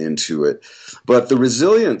that into it. But the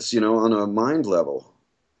resilience, on a mind level,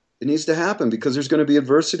 it needs to happen because there's going to be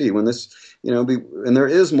adversity when this, and there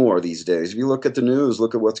is more these days. If you look at the news,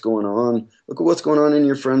 look at what's going on, in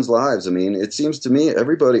your friends' lives. I mean, it seems to me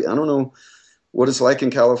everybody, I don't know what it's like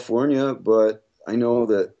in California, but I know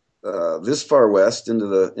that this far west into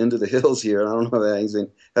the hills here, I don't know if that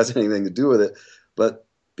has anything to do with it, but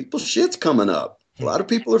people's shit's coming up. A lot of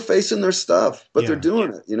people are facing their stuff, but they're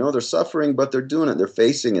doing it. They're suffering, but they're doing it. They're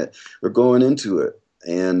facing it. They're going into it.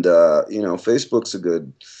 And, Facebook's a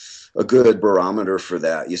good barometer for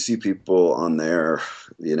that. You see people on there,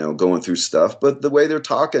 going through stuff, but the way they're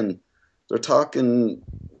talking, they're choosing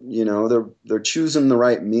the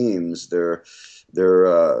right memes. They're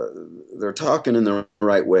talking in the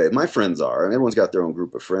right way. My friends are, and everyone's got their own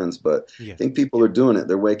group of friends, but I think people are doing it.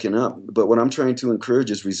 They're waking up. But what I'm trying to encourage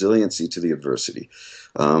is resiliency to the adversity,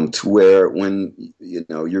 to where when,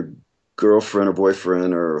 your girlfriend or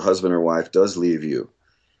boyfriend or husband or wife does leave you,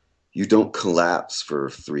 you don't collapse for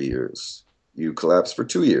 3 years. You collapse for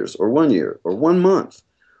 2 years or 1 year or 1 month,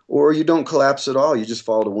 or you don't collapse at all. You just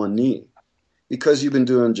fall to one knee because you've been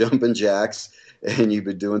doing jumping jacks and you've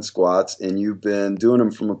been doing squats and you've been doing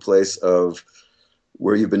them from a place of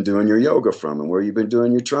where you've been doing your yoga from and where you've been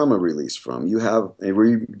doing your trauma release from. Where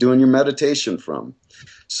you're doing your meditation from.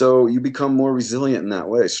 So you become more resilient in that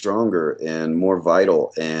way, stronger and more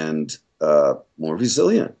vital and more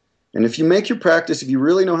resilient. And if you make your practice, if you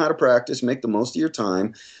really know how to practice, make the most of your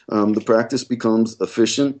time, the practice becomes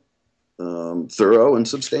efficient, thorough, and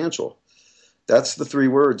substantial. That's the 3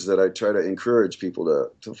 words that I try to encourage people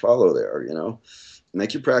to follow there,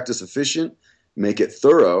 Make your practice efficient, make it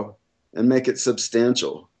thorough, and make it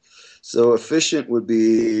substantial. So efficient would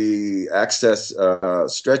be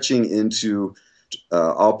stretching into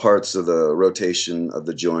all parts of the rotation of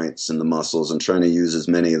the joints and the muscles and trying to use as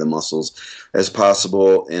many of the muscles as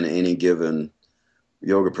possible in any given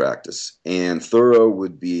yoga practice. And thorough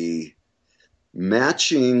would be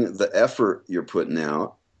matching the effort you're putting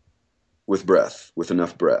out with breath, with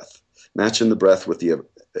enough breath, matching the breath with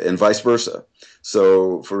and vice versa.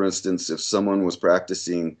 So for instance, if someone was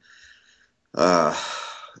practicing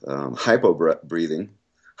hypo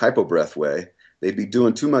breath way, they'd be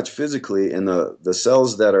doing too much physically, and the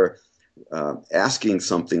cells that are asking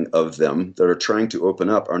something of them, that are trying to open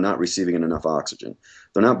up, are not receiving enough oxygen.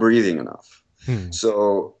 They're not breathing enough.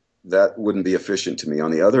 So that wouldn't be efficient to me.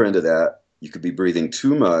 On the other end of that, you could be breathing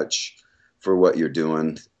too much for what you're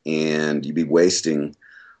doing, and you'd be wasting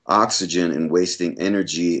oxygen and wasting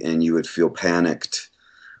energy, and you would feel panicked.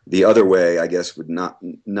 The other way, I guess, would not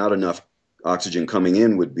enough oxygen coming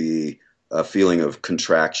in would be a feeling of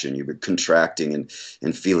contraction. You've been contracting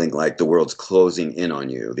and feeling like the world's closing in on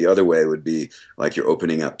you. The other way would be like you're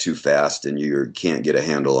opening up too fast and you can't get a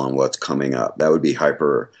handle on what's coming up. That would be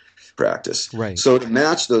hyper practice. Right. So to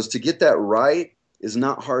match those, to get that right is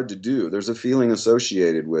not hard to do. There's a feeling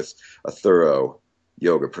associated with a thorough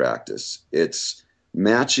yoga practice. It's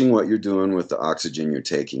matching what you're doing with the oxygen you're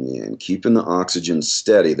taking in, keeping the oxygen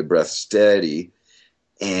steady, the breath steady,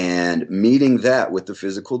 and meeting that with the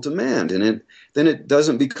physical demand. And then it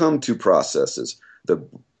doesn't become 2 processes, the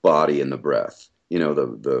body and the breath,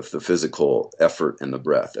 the physical effort and the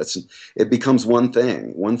breath. It becomes one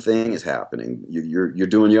thing. One thing is happening. You're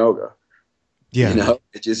doing yoga. Yeah.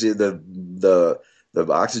 It's just the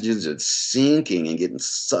oxygen is sinking and getting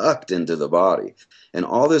sucked into the body. And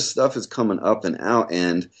all this stuff is coming up and out.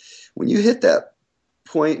 And when you hit that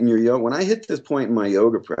point in your yoga, when I hit this point in my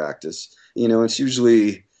yoga practice, it's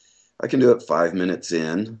usually, I can do it 5 minutes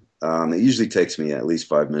in. It usually takes me at least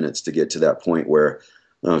 5 minutes to get to that point where,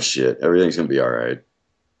 oh shit, everything's going to be all right.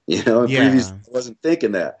 Previously I wasn't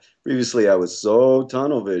thinking that. Previously I was so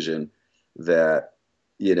tunnel vision that,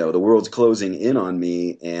 the world's closing in on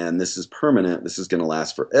me and this is permanent. This is going to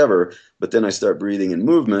last forever. But then I start breathing and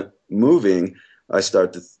moving. I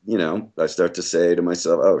start to say to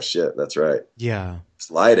myself, oh shit, that's right. Yeah.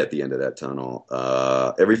 It's light at the end of that tunnel.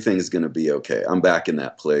 Everything's going to be okay. I'm back in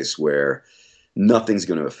that place where nothing's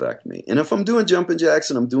going to affect me. And if I'm doing jumping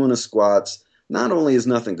jacks and I'm doing the squats, not only is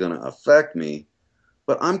nothing going to affect me,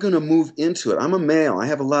 but I'm going to move into it. I'm a male. I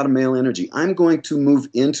have a lot of male energy. I'm going to move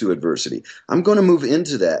into adversity. I'm going to move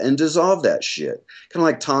into that and dissolve that shit. Kind of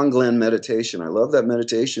like Tonglen meditation. I love that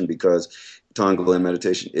meditation because Tonglen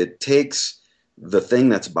meditation, it takes the thing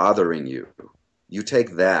that's bothering you, You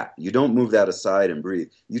take that. You don't move that aside and breathe.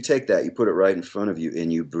 You take that, you put it right in front of you,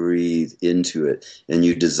 and you breathe into it, and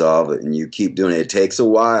you dissolve it, and you keep doing it. It takes a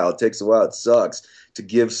while. It sucks to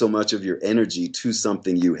give so much of your energy to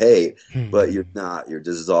something you hate, but you're not. You're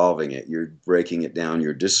dissolving it. You're breaking it down.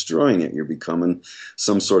 You're destroying it. You're becoming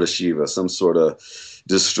some sort of Shiva, some sort of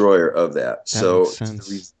destroyer of that. So, makes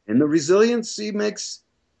sense. and the resiliency helps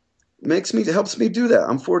me do that.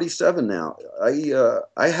 I'm 47 now.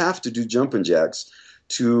 I have to do jumping jacks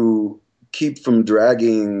to keep from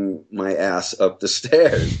dragging my ass up the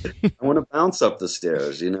stairs. I want to bounce up the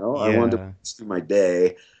stairs, you know. I want to bounce through my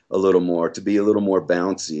day a little more. To be a little more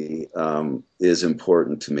bouncy is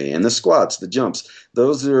important to me. And the squats, the jumps,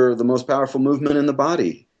 those are the most powerful movement in the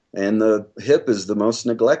body. And the hip is the most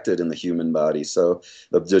neglected in the human body. So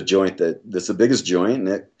the joint that's the biggest joint,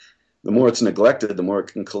 and the more it's neglected, the more it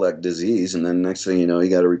can collect disease. And then next thing you know, you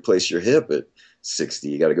got to replace your hip at 60.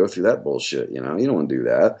 You got to go through that bullshit. You know, you don't want to do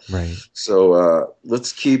that. Right. So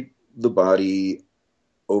let's keep the body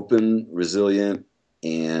open, resilient,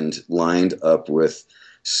 and lined up with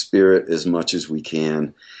spirit as much as we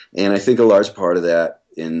can. And I think a large part of that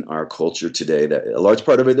in our culture today, a large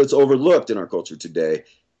part of it that's overlooked in our culture today,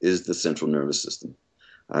 is the central nervous system.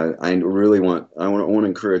 I really want to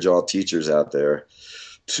encourage all teachers out there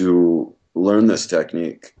to learn this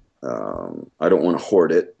technique. I don't want to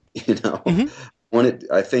hoard it, you know. Mm-hmm.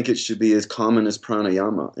 I think it should be as common as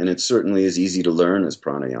pranayama, and it certainly is easy to learn as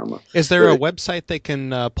pranayama. Is there a website they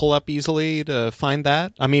can pull up easily to find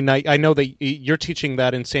that? I mean, I know that you're teaching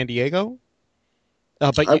that in San Diego,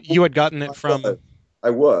 but you had gotten it from... I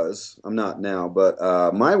was. I'm not now, but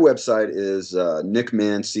my website is Nick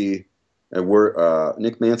Mancy,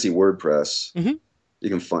 Nick Mancy WordPress. Mm-hmm. You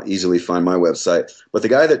can easily find my website. But the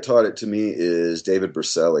guy that taught it to me is David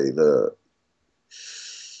Berselli.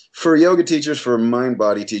 For yoga teachers, for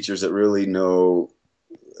mind-body teachers that really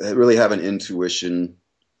have an intuition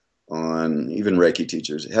on, even Reiki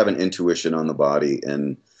teachers, have an intuition on the body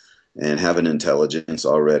and have an intelligence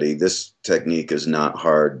already. This technique is not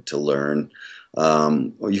hard to learn.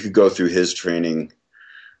 You could go through his training,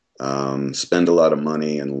 spend a lot of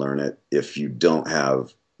money and learn it if you don't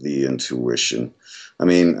have the intuition. I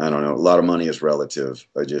mean, I don't know. A lot of money is relative.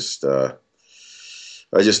 I just don't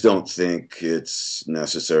think it's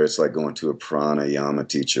necessary. It's like going to a pranayama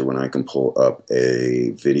teacher when I can pull up a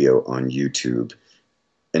video on YouTube,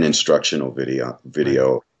 an instructional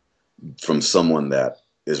video from someone that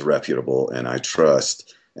is reputable and I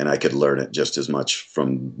trust, and I could learn it just as much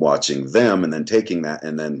from watching them and then taking that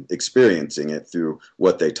and then experiencing it through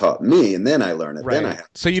what they taught me, and then I learn it. Right. Then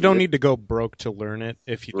so you don't need to go broke to learn it.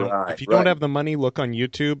 If you don't have the money, look on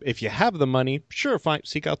YouTube. If you have the money, sure,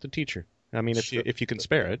 seek out the teacher. I mean, if you can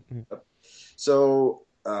spare it. So,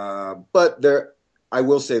 but I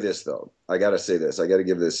will say this though. I got to say this. I got to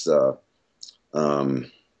give this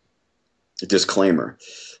disclaimer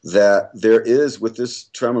that there is, with this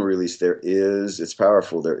trauma release, it's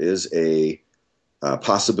powerful. There is a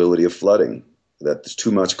possibility of flooding, that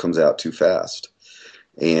too much comes out too fast,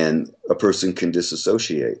 and a person can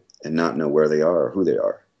disassociate and not know where they are or who they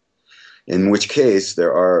are. In which case,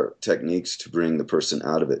 there are techniques to bring the person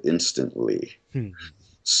out of it instantly.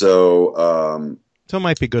 So it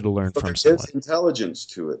might be good to learn from someone. There is intelligence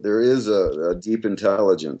to it. There is a deep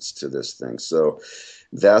intelligence to this thing. So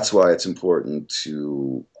that's why it's important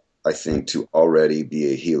to, I think, to already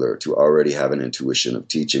be a healer, to already have an intuition of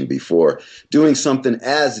teaching before doing something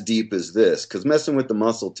as deep as this. Because messing with the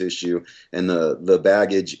muscle tissue and the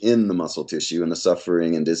baggage in the muscle tissue and the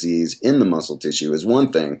suffering and disease in the muscle tissue is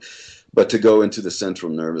one thing. But to go into the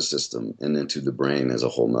central nervous system and into the brain is a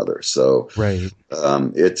whole nother. So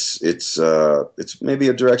it's maybe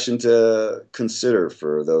a direction to consider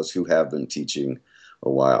for those who have been teaching a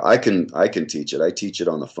while. I can teach it. I teach it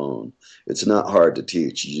on the phone. It's not hard to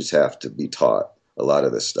teach. You just have to be taught a lot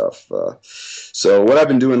of this stuff. So what I've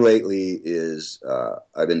been doing lately is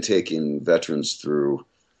I've been taking veterans through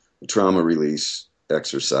trauma release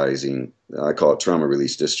exercising. I call it trauma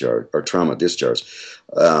release discharge or trauma discharge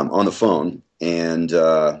on the phone. And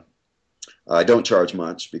I don't charge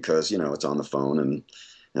much because, it's on the phone and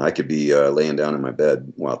I could be laying down in my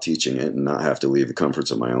bed while teaching it and not have to leave the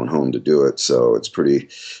comforts of my own home to do it. So it's pretty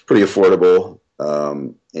affordable.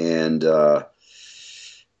 And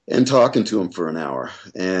talking to them for an hour.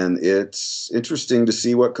 And it's interesting to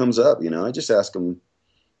see what comes up. I just ask them,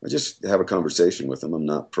 I just have a conversation with them. I'm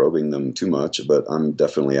not probing them too much, but I'm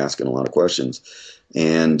definitely asking a lot of questions.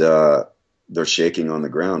 And they're shaking on the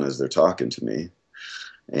ground as they're talking to me.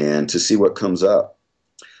 And to see what comes up.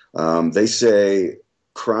 They say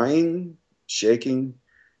crying, shaking,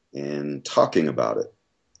 and talking about it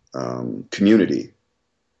community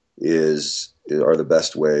are the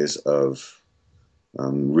best ways of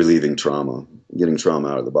relieving trauma, getting trauma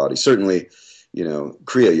out of the body. Certainly,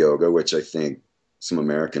 Kriya Yoga, which I think some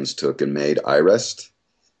Americans took and made iRest.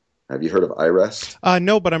 Have you heard of iRest?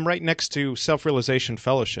 No, but I'm right next to Self-Realization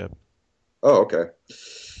Fellowship. Oh, okay.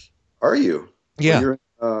 Are you? Yeah.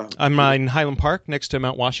 I'm in Highland Park next to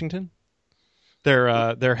Mount Washington.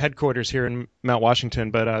 Their headquarters here in Mount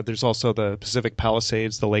Washington, but there's also the Pacific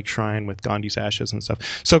Palisades, the Lake Shrine with Gandhi's ashes and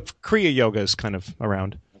stuff. So Kriya Yoga is kind of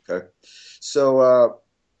around. Okay. So,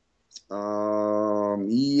 yeah,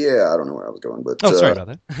 I don't know where I was going, but sorry about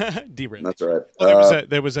that. Derailed. That's all right. Well,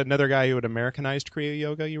 there was another guy who had Americanized Kriya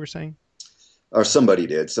Yoga, you were saying? Or somebody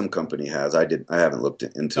did. Some company has. I haven't looked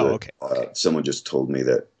into it. Okay. Someone just told me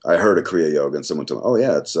that I heard of Kriya Yoga, and someone told me, "Oh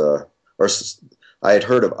yeah, it's or I had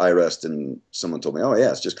heard of iRest, and someone told me, "Oh yeah,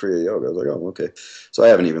 it's just Kriya Yoga." I was like, "Oh, okay." So I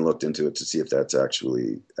haven't even looked into it to see if that's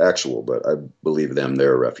actually actual, but I believe them;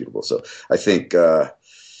 they're irrefutable. So I think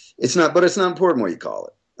it's not important what you call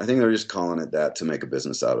it. I think they're just calling it that to make a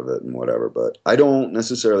business out of it and whatever. But I don't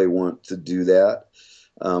necessarily want to do that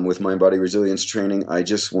with mind body resilience training. I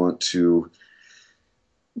just want to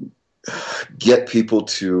get people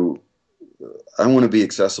to. I want to be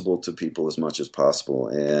accessible to people as much as possible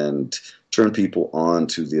and turn people on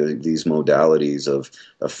to these modalities of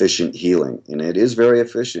efficient healing. And it is very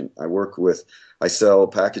efficient. I sell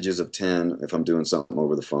packages of 10 if I'm doing something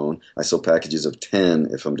over the phone. I sell packages of 10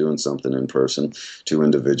 if I'm doing something in person to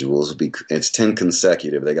individuals. It's 10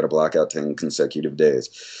 consecutive. They got to block out 10 consecutive days.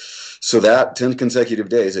 So that 10 consecutive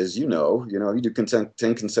days, as you do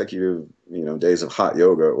 10 consecutive, days of hot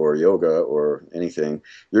yoga or anything,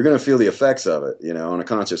 you're going to feel the effects of it, on a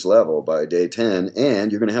conscious level by day 10,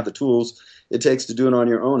 and you're going to have the tools it takes to do it on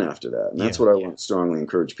your own after that. And that's what I want to strongly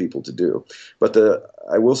encourage people to do. But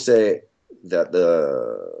I will say that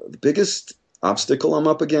the biggest obstacle I'm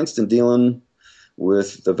up against in dealing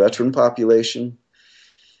with the veteran population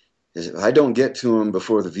is I don't get to them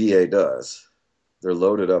before the VA does. They're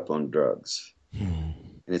loaded up on drugs. And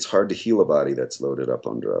it's hard to heal a body that's loaded up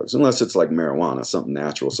on drugs, unless it's like marijuana, something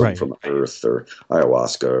natural, something from the earth, or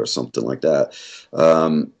ayahuasca or something like that.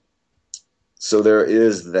 So there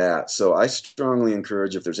is that. So I strongly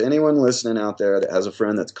encourage, if there's anyone listening out there that has a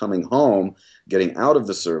friend that's coming home, getting out of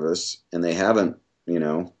the service, and they haven't,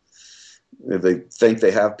 if they think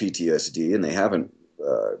they have PTSD and they haven't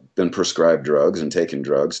been prescribed drugs and taken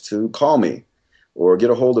drugs, to call me or get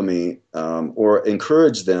a hold of me, or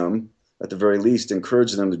encourage them, at the very least,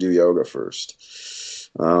 encourage them to do yoga first.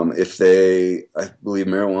 I believe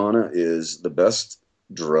marijuana is the best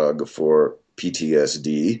drug for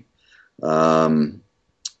PTSD.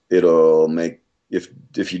 It'll make,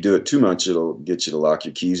 if you do it too much, it'll get you to lock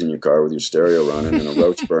your keys in your car with your stereo running and a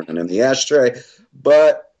roach burning in the ashtray.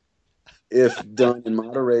 But if done in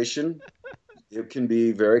moderation, it can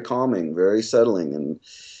be very calming, very settling,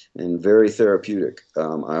 and very therapeutic.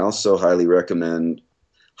 I also highly recommend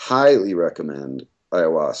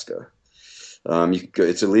ayahuasca.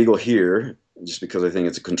 It's illegal here just because I think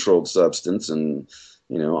it's a controlled substance, and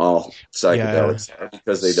all psychedelics are,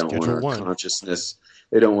 because they don't want our consciousness.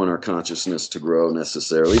 They don't want our consciousness to grow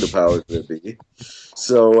necessarily, the powers that be.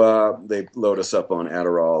 So they load us up on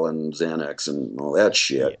Adderall and Xanax and all that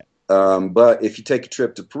shit. But if you take a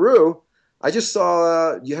trip to Peru, I just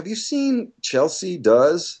saw. Have you seen Chelsea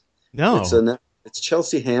Does? No. It's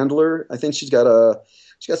Chelsea Handler. I think she's got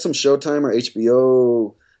some Showtime or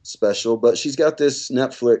HBO special, but she's got this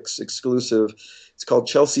Netflix exclusive. It's called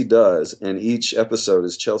Chelsea Does, and each episode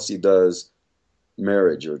is Chelsea Does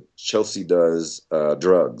Marriage or Chelsea Does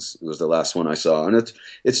Drugs. It was the last one I saw, and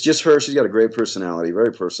it's just her. She's got a great personality,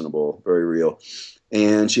 very personable, very real,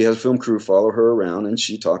 and she has a film crew follow her around, and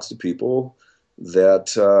she talks to people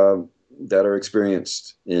that are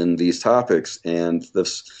experienced in these topics. And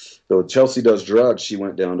so Chelsea Does Drugs, she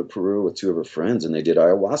went down to Peru with two of her friends, and they did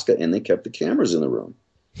ayahuasca, and they kept the cameras in the room.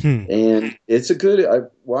 And it's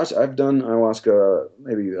I've done ayahuasca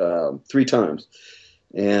maybe 3 times,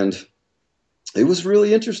 and it was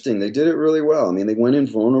really interesting. They did it really well. I mean, they went in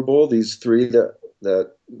vulnerable, these 3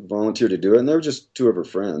 that volunteered to do it, and they were just 2 of her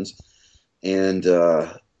friends. And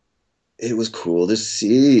it was cool to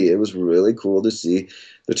see. It was really cool to see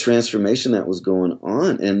the transformation that was going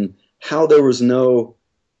on, and how there was no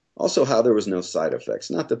side effects.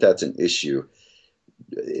 Not that that's an issue.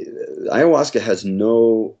 Ayahuasca has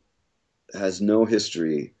no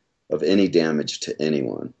history of any damage to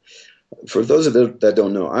anyone. For those of you that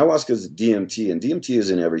don't know, ayahuasca is DMT, and DMT is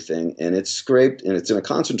in everything, and it's scraped, and it's in a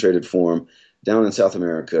concentrated form down in South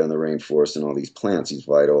America in the rainforest, and all these plants.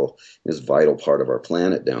 This vital part of our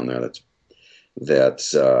planet down there. that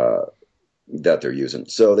that they're using.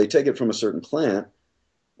 So they take it from a certain plant,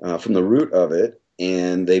 from the root of it,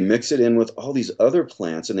 and they mix it in with all these other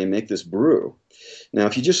plants, and they make this brew. Now,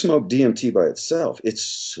 if you just smoke DMT by itself, it's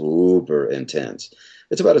super intense.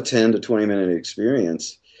 It's about a 10 to 20 minute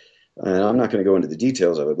experience. And I'm not going to go into the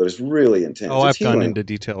details of it, but it's really intense. Oh, It's I've gone healing. into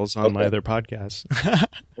details on my Okay. other podcasts.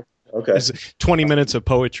 Okay. There's 20 minutes of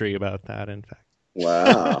poetry about that, in fact.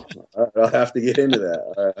 Wow. I'll have to get into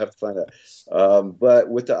that. I have to find out. But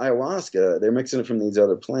with the ayahuasca, they're mixing it from these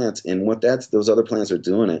other plants. And what those other plants are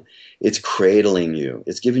doing it's cradling you.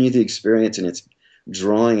 It's giving you the experience, and it's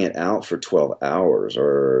drawing it out for 12 hours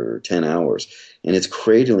or 10 hours. And it's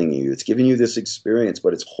cradling you. It's giving you this experience,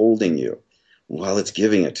 but it's holding you while it's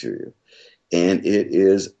giving it to you. And it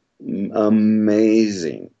is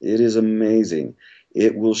amazing. It is amazing.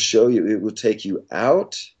 It will show you, it will take you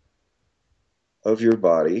out of your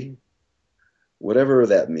body, whatever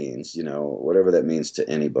that means, whatever that means to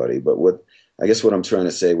anybody. But I guess what I'm trying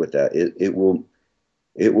to say with that,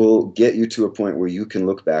 it will get you to a point where you can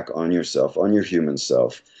look back on yourself, on your human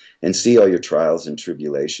self, and see all your trials and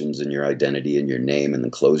tribulations and your identity and your name and the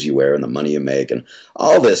clothes you wear and the money you make and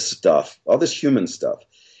all this stuff, all this human stuff.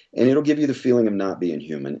 And it'll give you the feeling of not being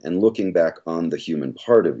human and looking back on the human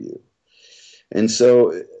part of you. And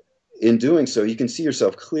so in doing so, you can see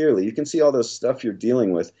yourself clearly. You can see all those stuff you're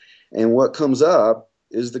dealing with. And what comes up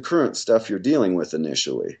is the current stuff you're dealing with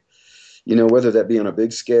initially. Whether that be on a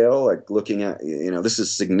big scale, like looking at, this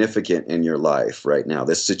is significant in your life right now,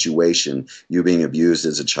 this situation, you being abused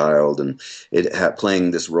as a child and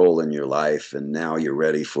playing this role in your life. And now you're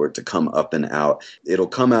ready for it to come up and out. It'll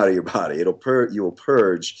come out of your body. You will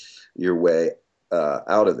purge your way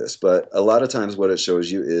out of this. But a lot of times what it shows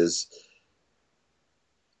you is,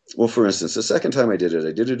 well, for instance, the second time I did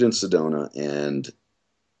it in Sedona, and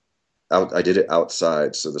I did it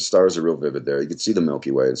outside, so the stars are real vivid there. You can see the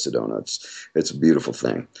Milky Way in Sedona. It's a beautiful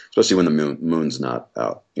thing, especially when the moon's not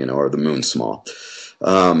out, or the moon's small.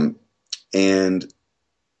 And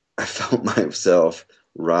I felt myself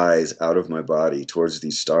rise out of my body towards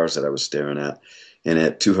these stars that I was staring at. And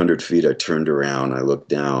at 200 feet, I turned around, I looked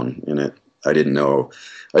down, and I didn't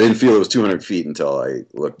feel it was 200 feet until I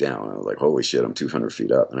looked down. I was like, holy shit, I'm 200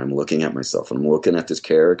 feet up. And I'm looking at myself, and I'm looking at this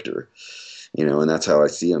character, and that's how I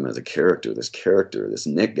see him, as a character, this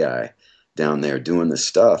Nick guy down there doing this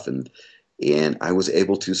stuff. And I was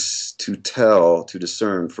able to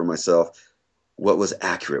discern for myself what was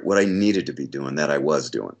accurate, what I needed to be doing, that I was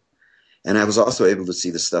doing. And I was also able to see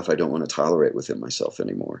the stuff I don't want to tolerate within myself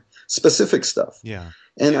anymore, specific stuff. Yeah.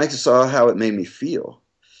 And I just saw how it made me feel.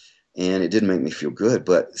 And it didn't make me feel good,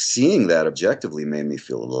 but seeing that objectively made me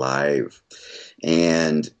feel alive.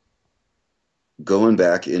 And going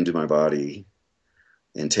back into my body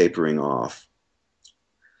and tapering off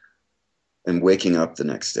and waking up the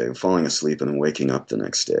next day, falling asleep and then waking up the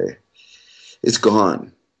next day, it's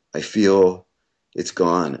gone. I feel it's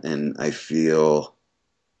gone, and I feel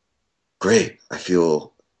great. I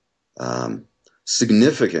feel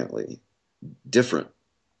significantly different.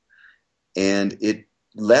 And it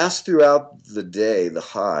lasts throughout the day. The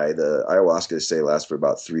ayahuasca, they say, lasts for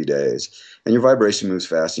about 3 days. And your vibration moves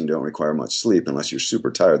fast, and you don't require much sleep. Unless you're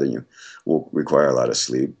super tired, then you will require a lot of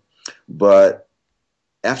sleep. But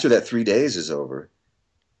after that 3 days is over,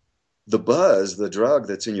 the buzz, the drug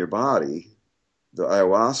that's in your body, the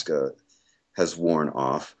ayahuasca, has worn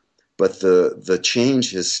off, but the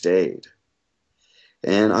change has stayed.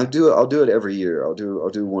 And I'll do it every year. I'll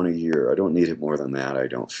do one a year. I don't need it more than that, I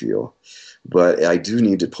don't feel. But I do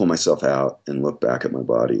need to pull myself out and look back at my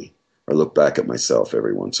body, or look back at myself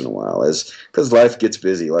every once in a while, because life gets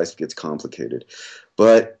busy, life gets complicated.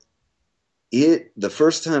 But the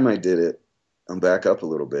first time I did it, I'm back up a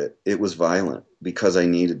little bit, it was violent, because I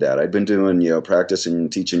needed that. I'd been doing, practicing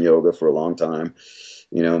and teaching yoga for a long time,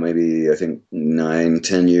 maybe I think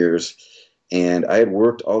 9-10 years. And I had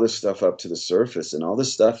worked all this stuff up to the surface, and all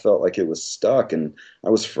this stuff felt like it was stuck. And I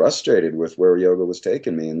was frustrated with where yoga was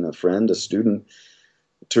taking me. And a student,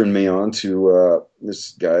 turned me on to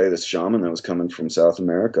this guy, this shaman that was coming from South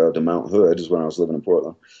America to Mount Hood, is when I was living in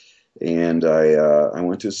Portland. And I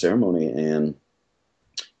went to a ceremony, and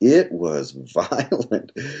it was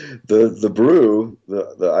violent. The brew,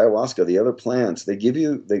 the ayahuasca, the other plants,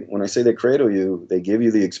 when I say they cradle you, they give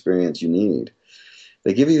you the experience you need.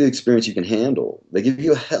 They give you the experience you can handle. They give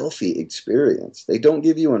you a healthy experience. They don't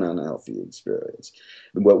give you an unhealthy experience.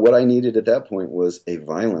 But what I needed at that point was it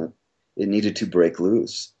needed to break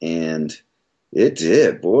loose. And it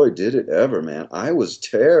did. Boy, did it ever, man.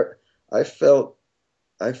 I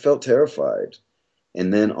felt terrified.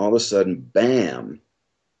 And then all of a sudden, bam,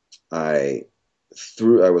 I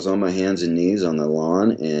I was on my hands and knees on the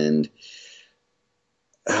lawn, and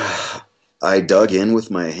I dug in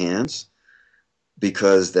with my hands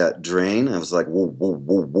because that drain, I was like, whoa, whoa,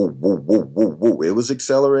 whoa, whoa, whoa, whoa, whoa, whoa. It was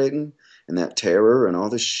accelerating, and that terror and all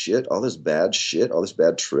this shit, all this bad shit, all this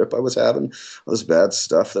bad trip I was having, all this bad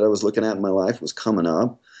stuff that I was looking at in my life was coming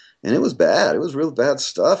up. And it was bad. It was real bad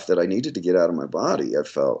stuff that I needed to get out of my body. I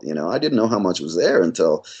felt, I didn't know how much was there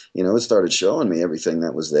until, it started showing me everything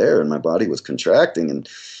that was there, and my body was contracting.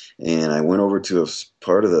 And I went over to a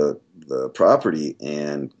part of the property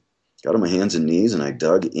and got on my hands and knees, and I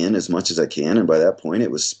dug in as much as I can. And by that point,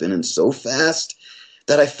 it was spinning so fast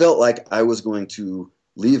that I felt like I was going to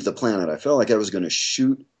leave the planet. I felt like I was going to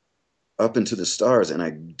shoot up into the stars. And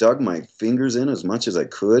I dug my fingers in as much as I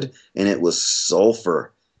could, and it was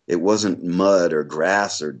sulfur. It wasn't mud or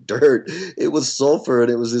grass or dirt. It was sulfur,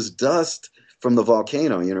 and it was this dust from the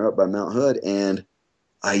volcano, up by Mount Hood. And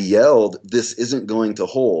I yelled, "This isn't going to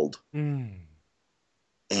hold." And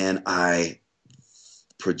I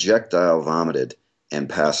projectile vomited and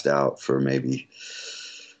passed out for maybe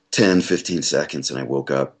 10, 15 seconds. And I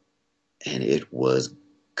woke up, and it was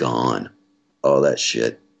gone. All that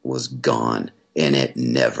shit was gone, and it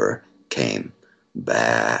never came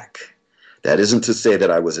back. That isn't to say that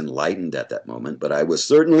I was enlightened at that moment, but I was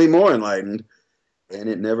certainly more enlightened, and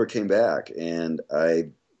it never came back. And I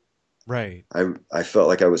felt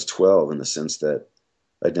like I was 12 in the sense that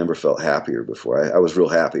I'd never felt happier before. I was real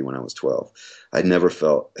happy when I was 12. I'd never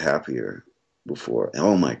felt happier before.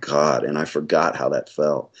 Oh my God. And I forgot how that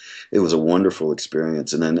felt. It was a wonderful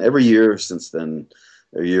experience. And then every year since then,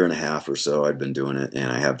 a year and a half or so, I've been doing it,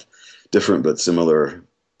 and I have different but similar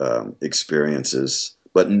experiences,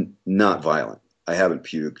 but not violent. I haven't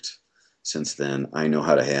puked since then. I know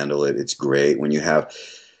how to handle it. It's great when you have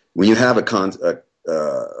a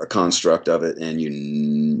construct of it, and you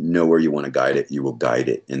know where you want to guide it. You will guide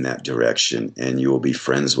it in that direction, and you will be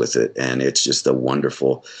friends with it. And it's just a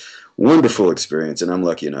wonderful, wonderful experience. And I'm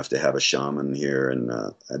lucky enough to have a shaman here and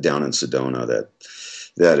down in Sedona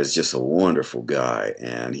that is just a wonderful guy,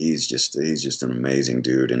 and he's just an amazing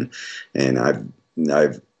dude. And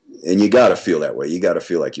I've and you got to feel that way. You got to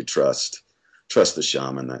feel like you trust the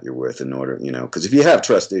shaman that you're with in order, because if you have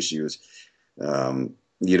trust issues,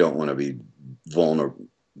 you don't want to be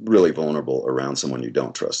really vulnerable around someone you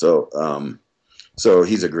don't trust. So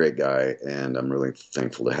he's a great guy, and I'm really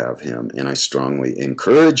thankful to have him. And I strongly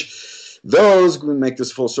encourage those, we make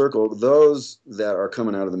this full circle, those that are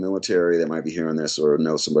coming out of the military that might be hearing this or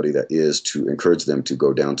know somebody that is, to encourage them to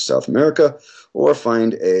go down to South America or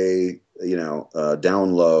find a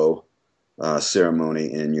down low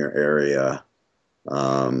ceremony in your area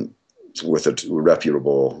with a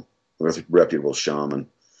reputable shaman,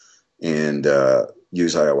 and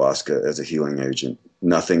use ayahuasca as a healing agent.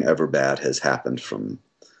 Nothing ever bad has happened from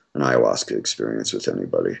an ayahuasca experience with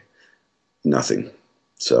anybody. Nothing.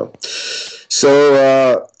 So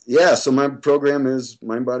my program is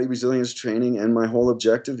Mind Body Resilience Training, and my whole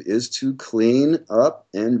objective is to clean up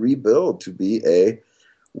and rebuild, to be a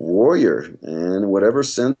warrior, in whatever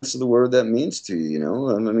sense of the word that means to you.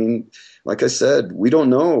 I mean, like I said, we don't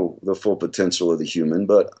know the full potential of the human,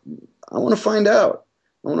 but I want to find out.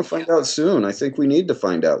 I want to find out soon. I think we need to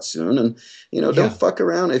find out soon. And, don't fuck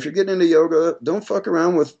around. If you're getting into yoga, don't fuck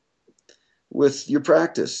around with your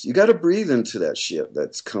practice. You got to breathe into that shit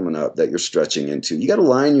that's coming up, that you're stretching into. You got to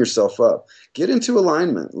line yourself up. Get into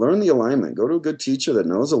alignment. Learn the alignment. Go to a good teacher that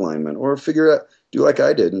knows alignment, or do like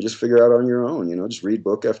I did and just figure out on your own. Just read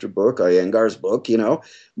book after book. Iyengar's book,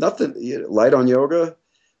 nothing. Light on Yoga,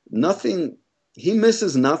 nothing. He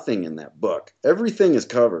misses nothing in that book. Everything is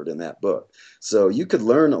covered in that book. So you could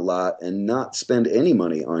learn a lot and not spend any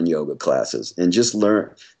money on yoga classes, and just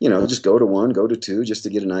learn, just go to one, go to two, just to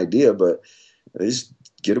get an idea. But just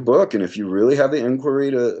get a book. And if you really have the inquiry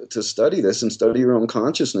to study this and study your own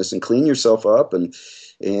consciousness and clean yourself up and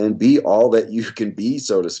be all that you can be,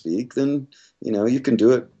 so to speak, then, you can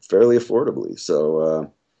do it fairly affordably.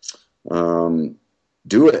 So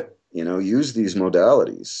do it. Use these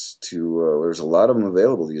modalities there's a lot of them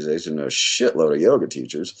available these days, and a shitload of yoga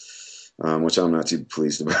teachers, which I'm not too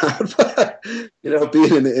pleased about. But,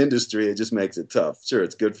 being in the industry, it just makes it tough. Sure,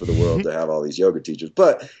 it's good for the world to have all these yoga teachers,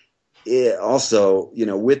 but it also,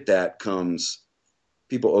 with that comes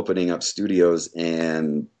people opening up studios,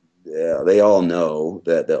 and they all know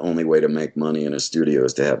that the only way to make money in a studio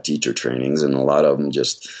is to have teacher trainings, and a lot of them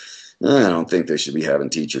just, I don't think they should be having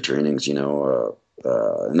teacher trainings, and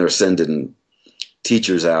they're sending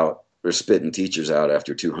teachers out, they're spitting teachers out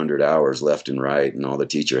after 200 hours left and right, and all the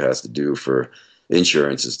teacher has to do for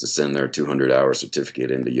insurance is to send their 200-hour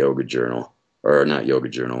certificate into Yoga Journal, or not Yoga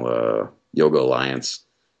Journal, Yoga Alliance,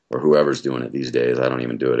 or whoever's doing it these days. I don't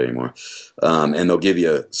even do it anymore. And they'll give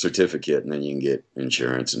you a certificate, and then you can get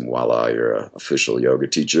insurance, and voila, you're an official yoga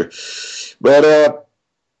teacher. But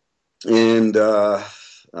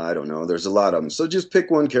I don't know. There's a lot of them. So just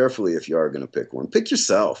pick one carefully if you are going to pick one. Pick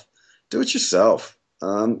yourself. Do it yourself.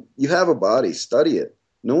 You have a body. Study it.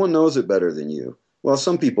 No one knows it better than you. Well,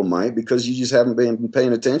 some people might because you just haven't been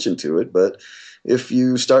paying attention to it. But if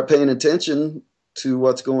you start paying attention to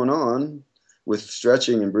what's going on with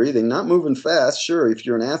stretching and breathing, not moving fast. Sure, if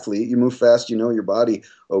you're an athlete, you move fast, you know your body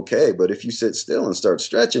okay. But if you sit still and start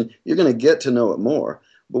stretching, you're going to get to know it more.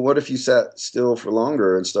 But what if you sat still for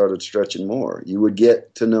longer and started stretching more? You would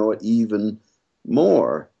get to know it even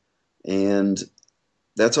more. And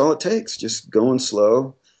that's all it takes. Just going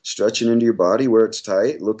slow, stretching into your body where it's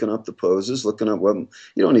tight, looking up the poses, looking up what,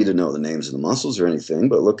 you don't need to know the names of the muscles or anything,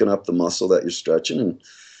 but looking up the muscle that you're stretching and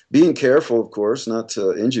being careful, of course, not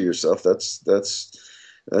to injure yourself.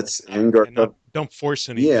 That's anger. Don't force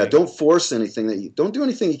anything. Yeah, don't force anything. Don't do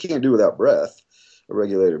anything you can't do without breath, a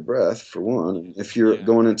regulated breath, for one. If you're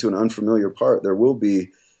going into an unfamiliar part, there will be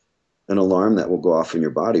an alarm that will go off in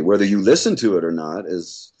your body. Whether you listen to it or not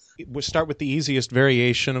is... We'll start with the easiest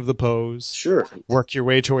variation of the pose. Sure. Work your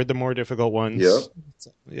way toward the more difficult ones. Yep.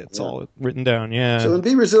 It's all written down, yeah. So and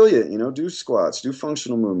be resilient, do squats, do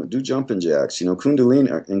functional movement, do jumping jacks.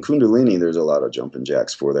 Kundalini, there's a lot of jumping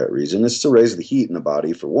jacks for that reason. It's to raise the heat in the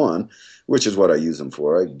body, for one, which is what I use them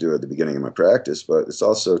for. I do it at the beginning of my practice, but it's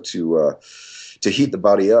also to heat the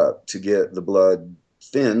body up, to get the blood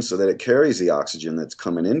thin so that it carries the oxygen that's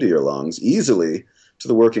coming into your lungs easily to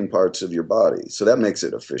the working parts of your body. So that makes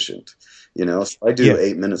it efficient. So I do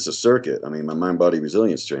 8 minutes a circuit. I mean, my mind-body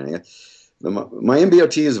resilience training. My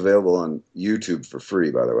MBRT is available on YouTube for free,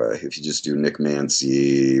 by the way, if you just do Nick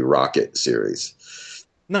Manci Rocket series.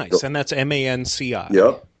 Nice, and that's MANCI.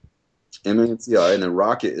 Yep, MANCI, and then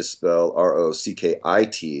Rocket is spelled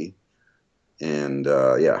ROCKIT, and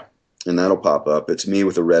and that'll pop up. It's me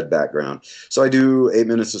with a red background. So I do 8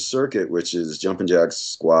 minutes a circuit, which is jumping jacks,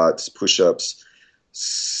 squats, push-ups,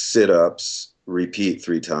 sit-ups, repeat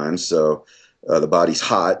 3 times. So the body's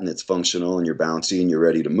hot and it's functional and you're bouncy and you're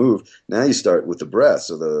ready to move. Now you start with the breath.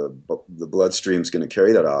 So the bloodstream's going to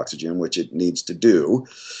carry that oxygen, which it needs to do.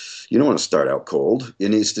 You don't want to start out cold. It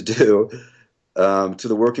needs to do to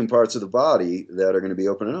the working parts of the body that are going to be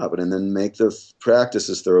opening up, and then make the practice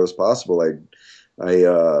as thorough as possible. I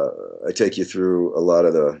take you through a lot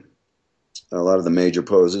of the major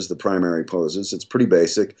poses, the primary poses. It's pretty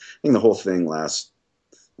basic. I think the whole thing lasts,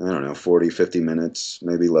 40, 50 minutes,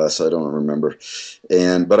 maybe less. I don't remember.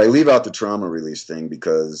 But I leave out the trauma release thing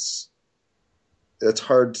because it's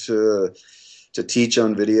hard to teach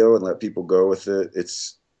on video and let people go with it.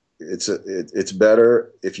 It's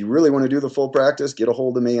better if you really want to do the full practice, get a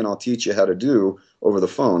hold of me and I'll teach you how to do over the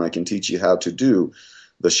phone. I can teach you how to do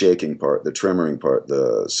the shaking part, the tremoring part,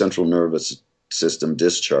 the central nervous system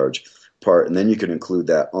discharge part, and then you can include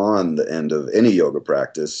that on the end of any yoga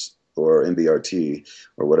practice or MBRT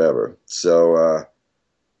or whatever. So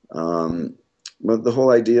but the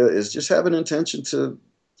whole idea is just have an intention to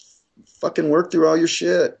fucking work through all your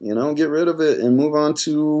shit, get rid of it and move on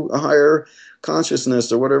to a higher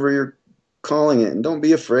consciousness or whatever you're calling it. And don't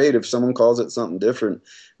be afraid if someone calls it something different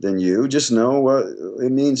than you. Just know what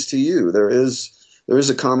it means to you. There is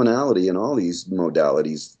a commonality in all these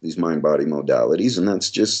modalities, these mind-body modalities, and that's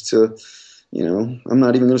just to, I'm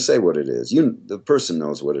not even going to say what it is. The person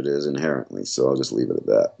knows what it is inherently, so I'll just leave it at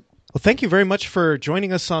that. Well, thank you very much for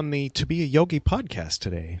joining us on the To Be a Yogi podcast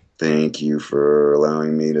today. Thank you for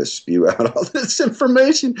allowing me to spew out all this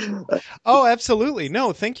information. Oh, absolutely.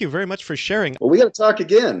 No, thank you very much for sharing. Well, we got to talk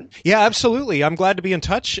again. Yeah, absolutely. I'm glad to be in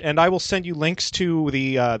touch, and I will send you links to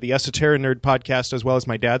the Esoteric Nerd podcast as well as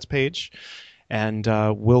my dad's page. And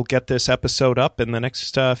we'll get this episode up in the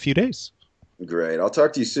next few days. Great. I'll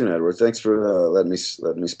talk to you soon, Edward. Thanks for letting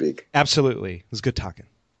me speak. Absolutely. It was good talking.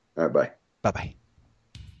 All right, bye. Bye-bye.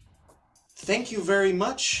 Thank you very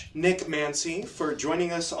much, Nick Manci, for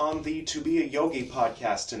joining us on the To Be a Yogi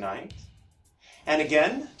podcast tonight. And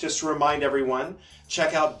again, just to remind everyone,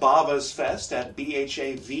 check out Bhavas Fest at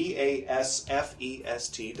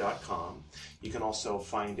BHAVASFEST.com. You can also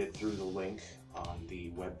find it through the link on the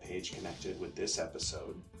webpage connected with this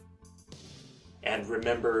episode. And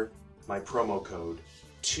remember my promo code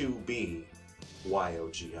 2BYOGI.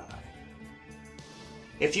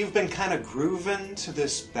 If you've been kind of grooving to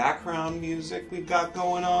this background music we've got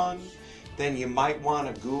going on, then you might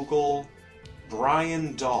want to Google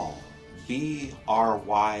Bryan Dahl, BRYINDALL.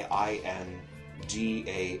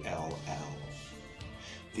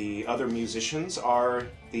 The other musicians are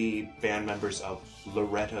the band members of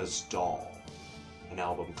Loretta's Doll, an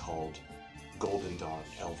album called Golden Dawn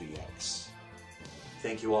LVX.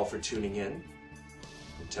 Thank you all for tuning in.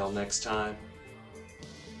 Until next time,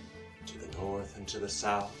 to the north and to the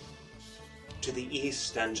south, to the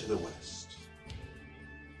east and to the west,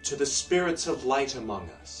 to the spirits of light among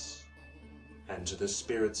us, and to the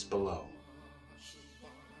spirits below,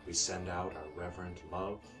 we send out our reverent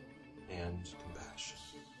love and compassion.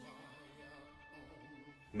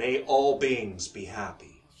 May all beings be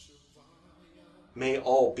happy. May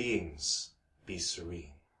all beings be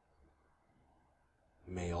serene.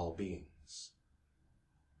 May all beings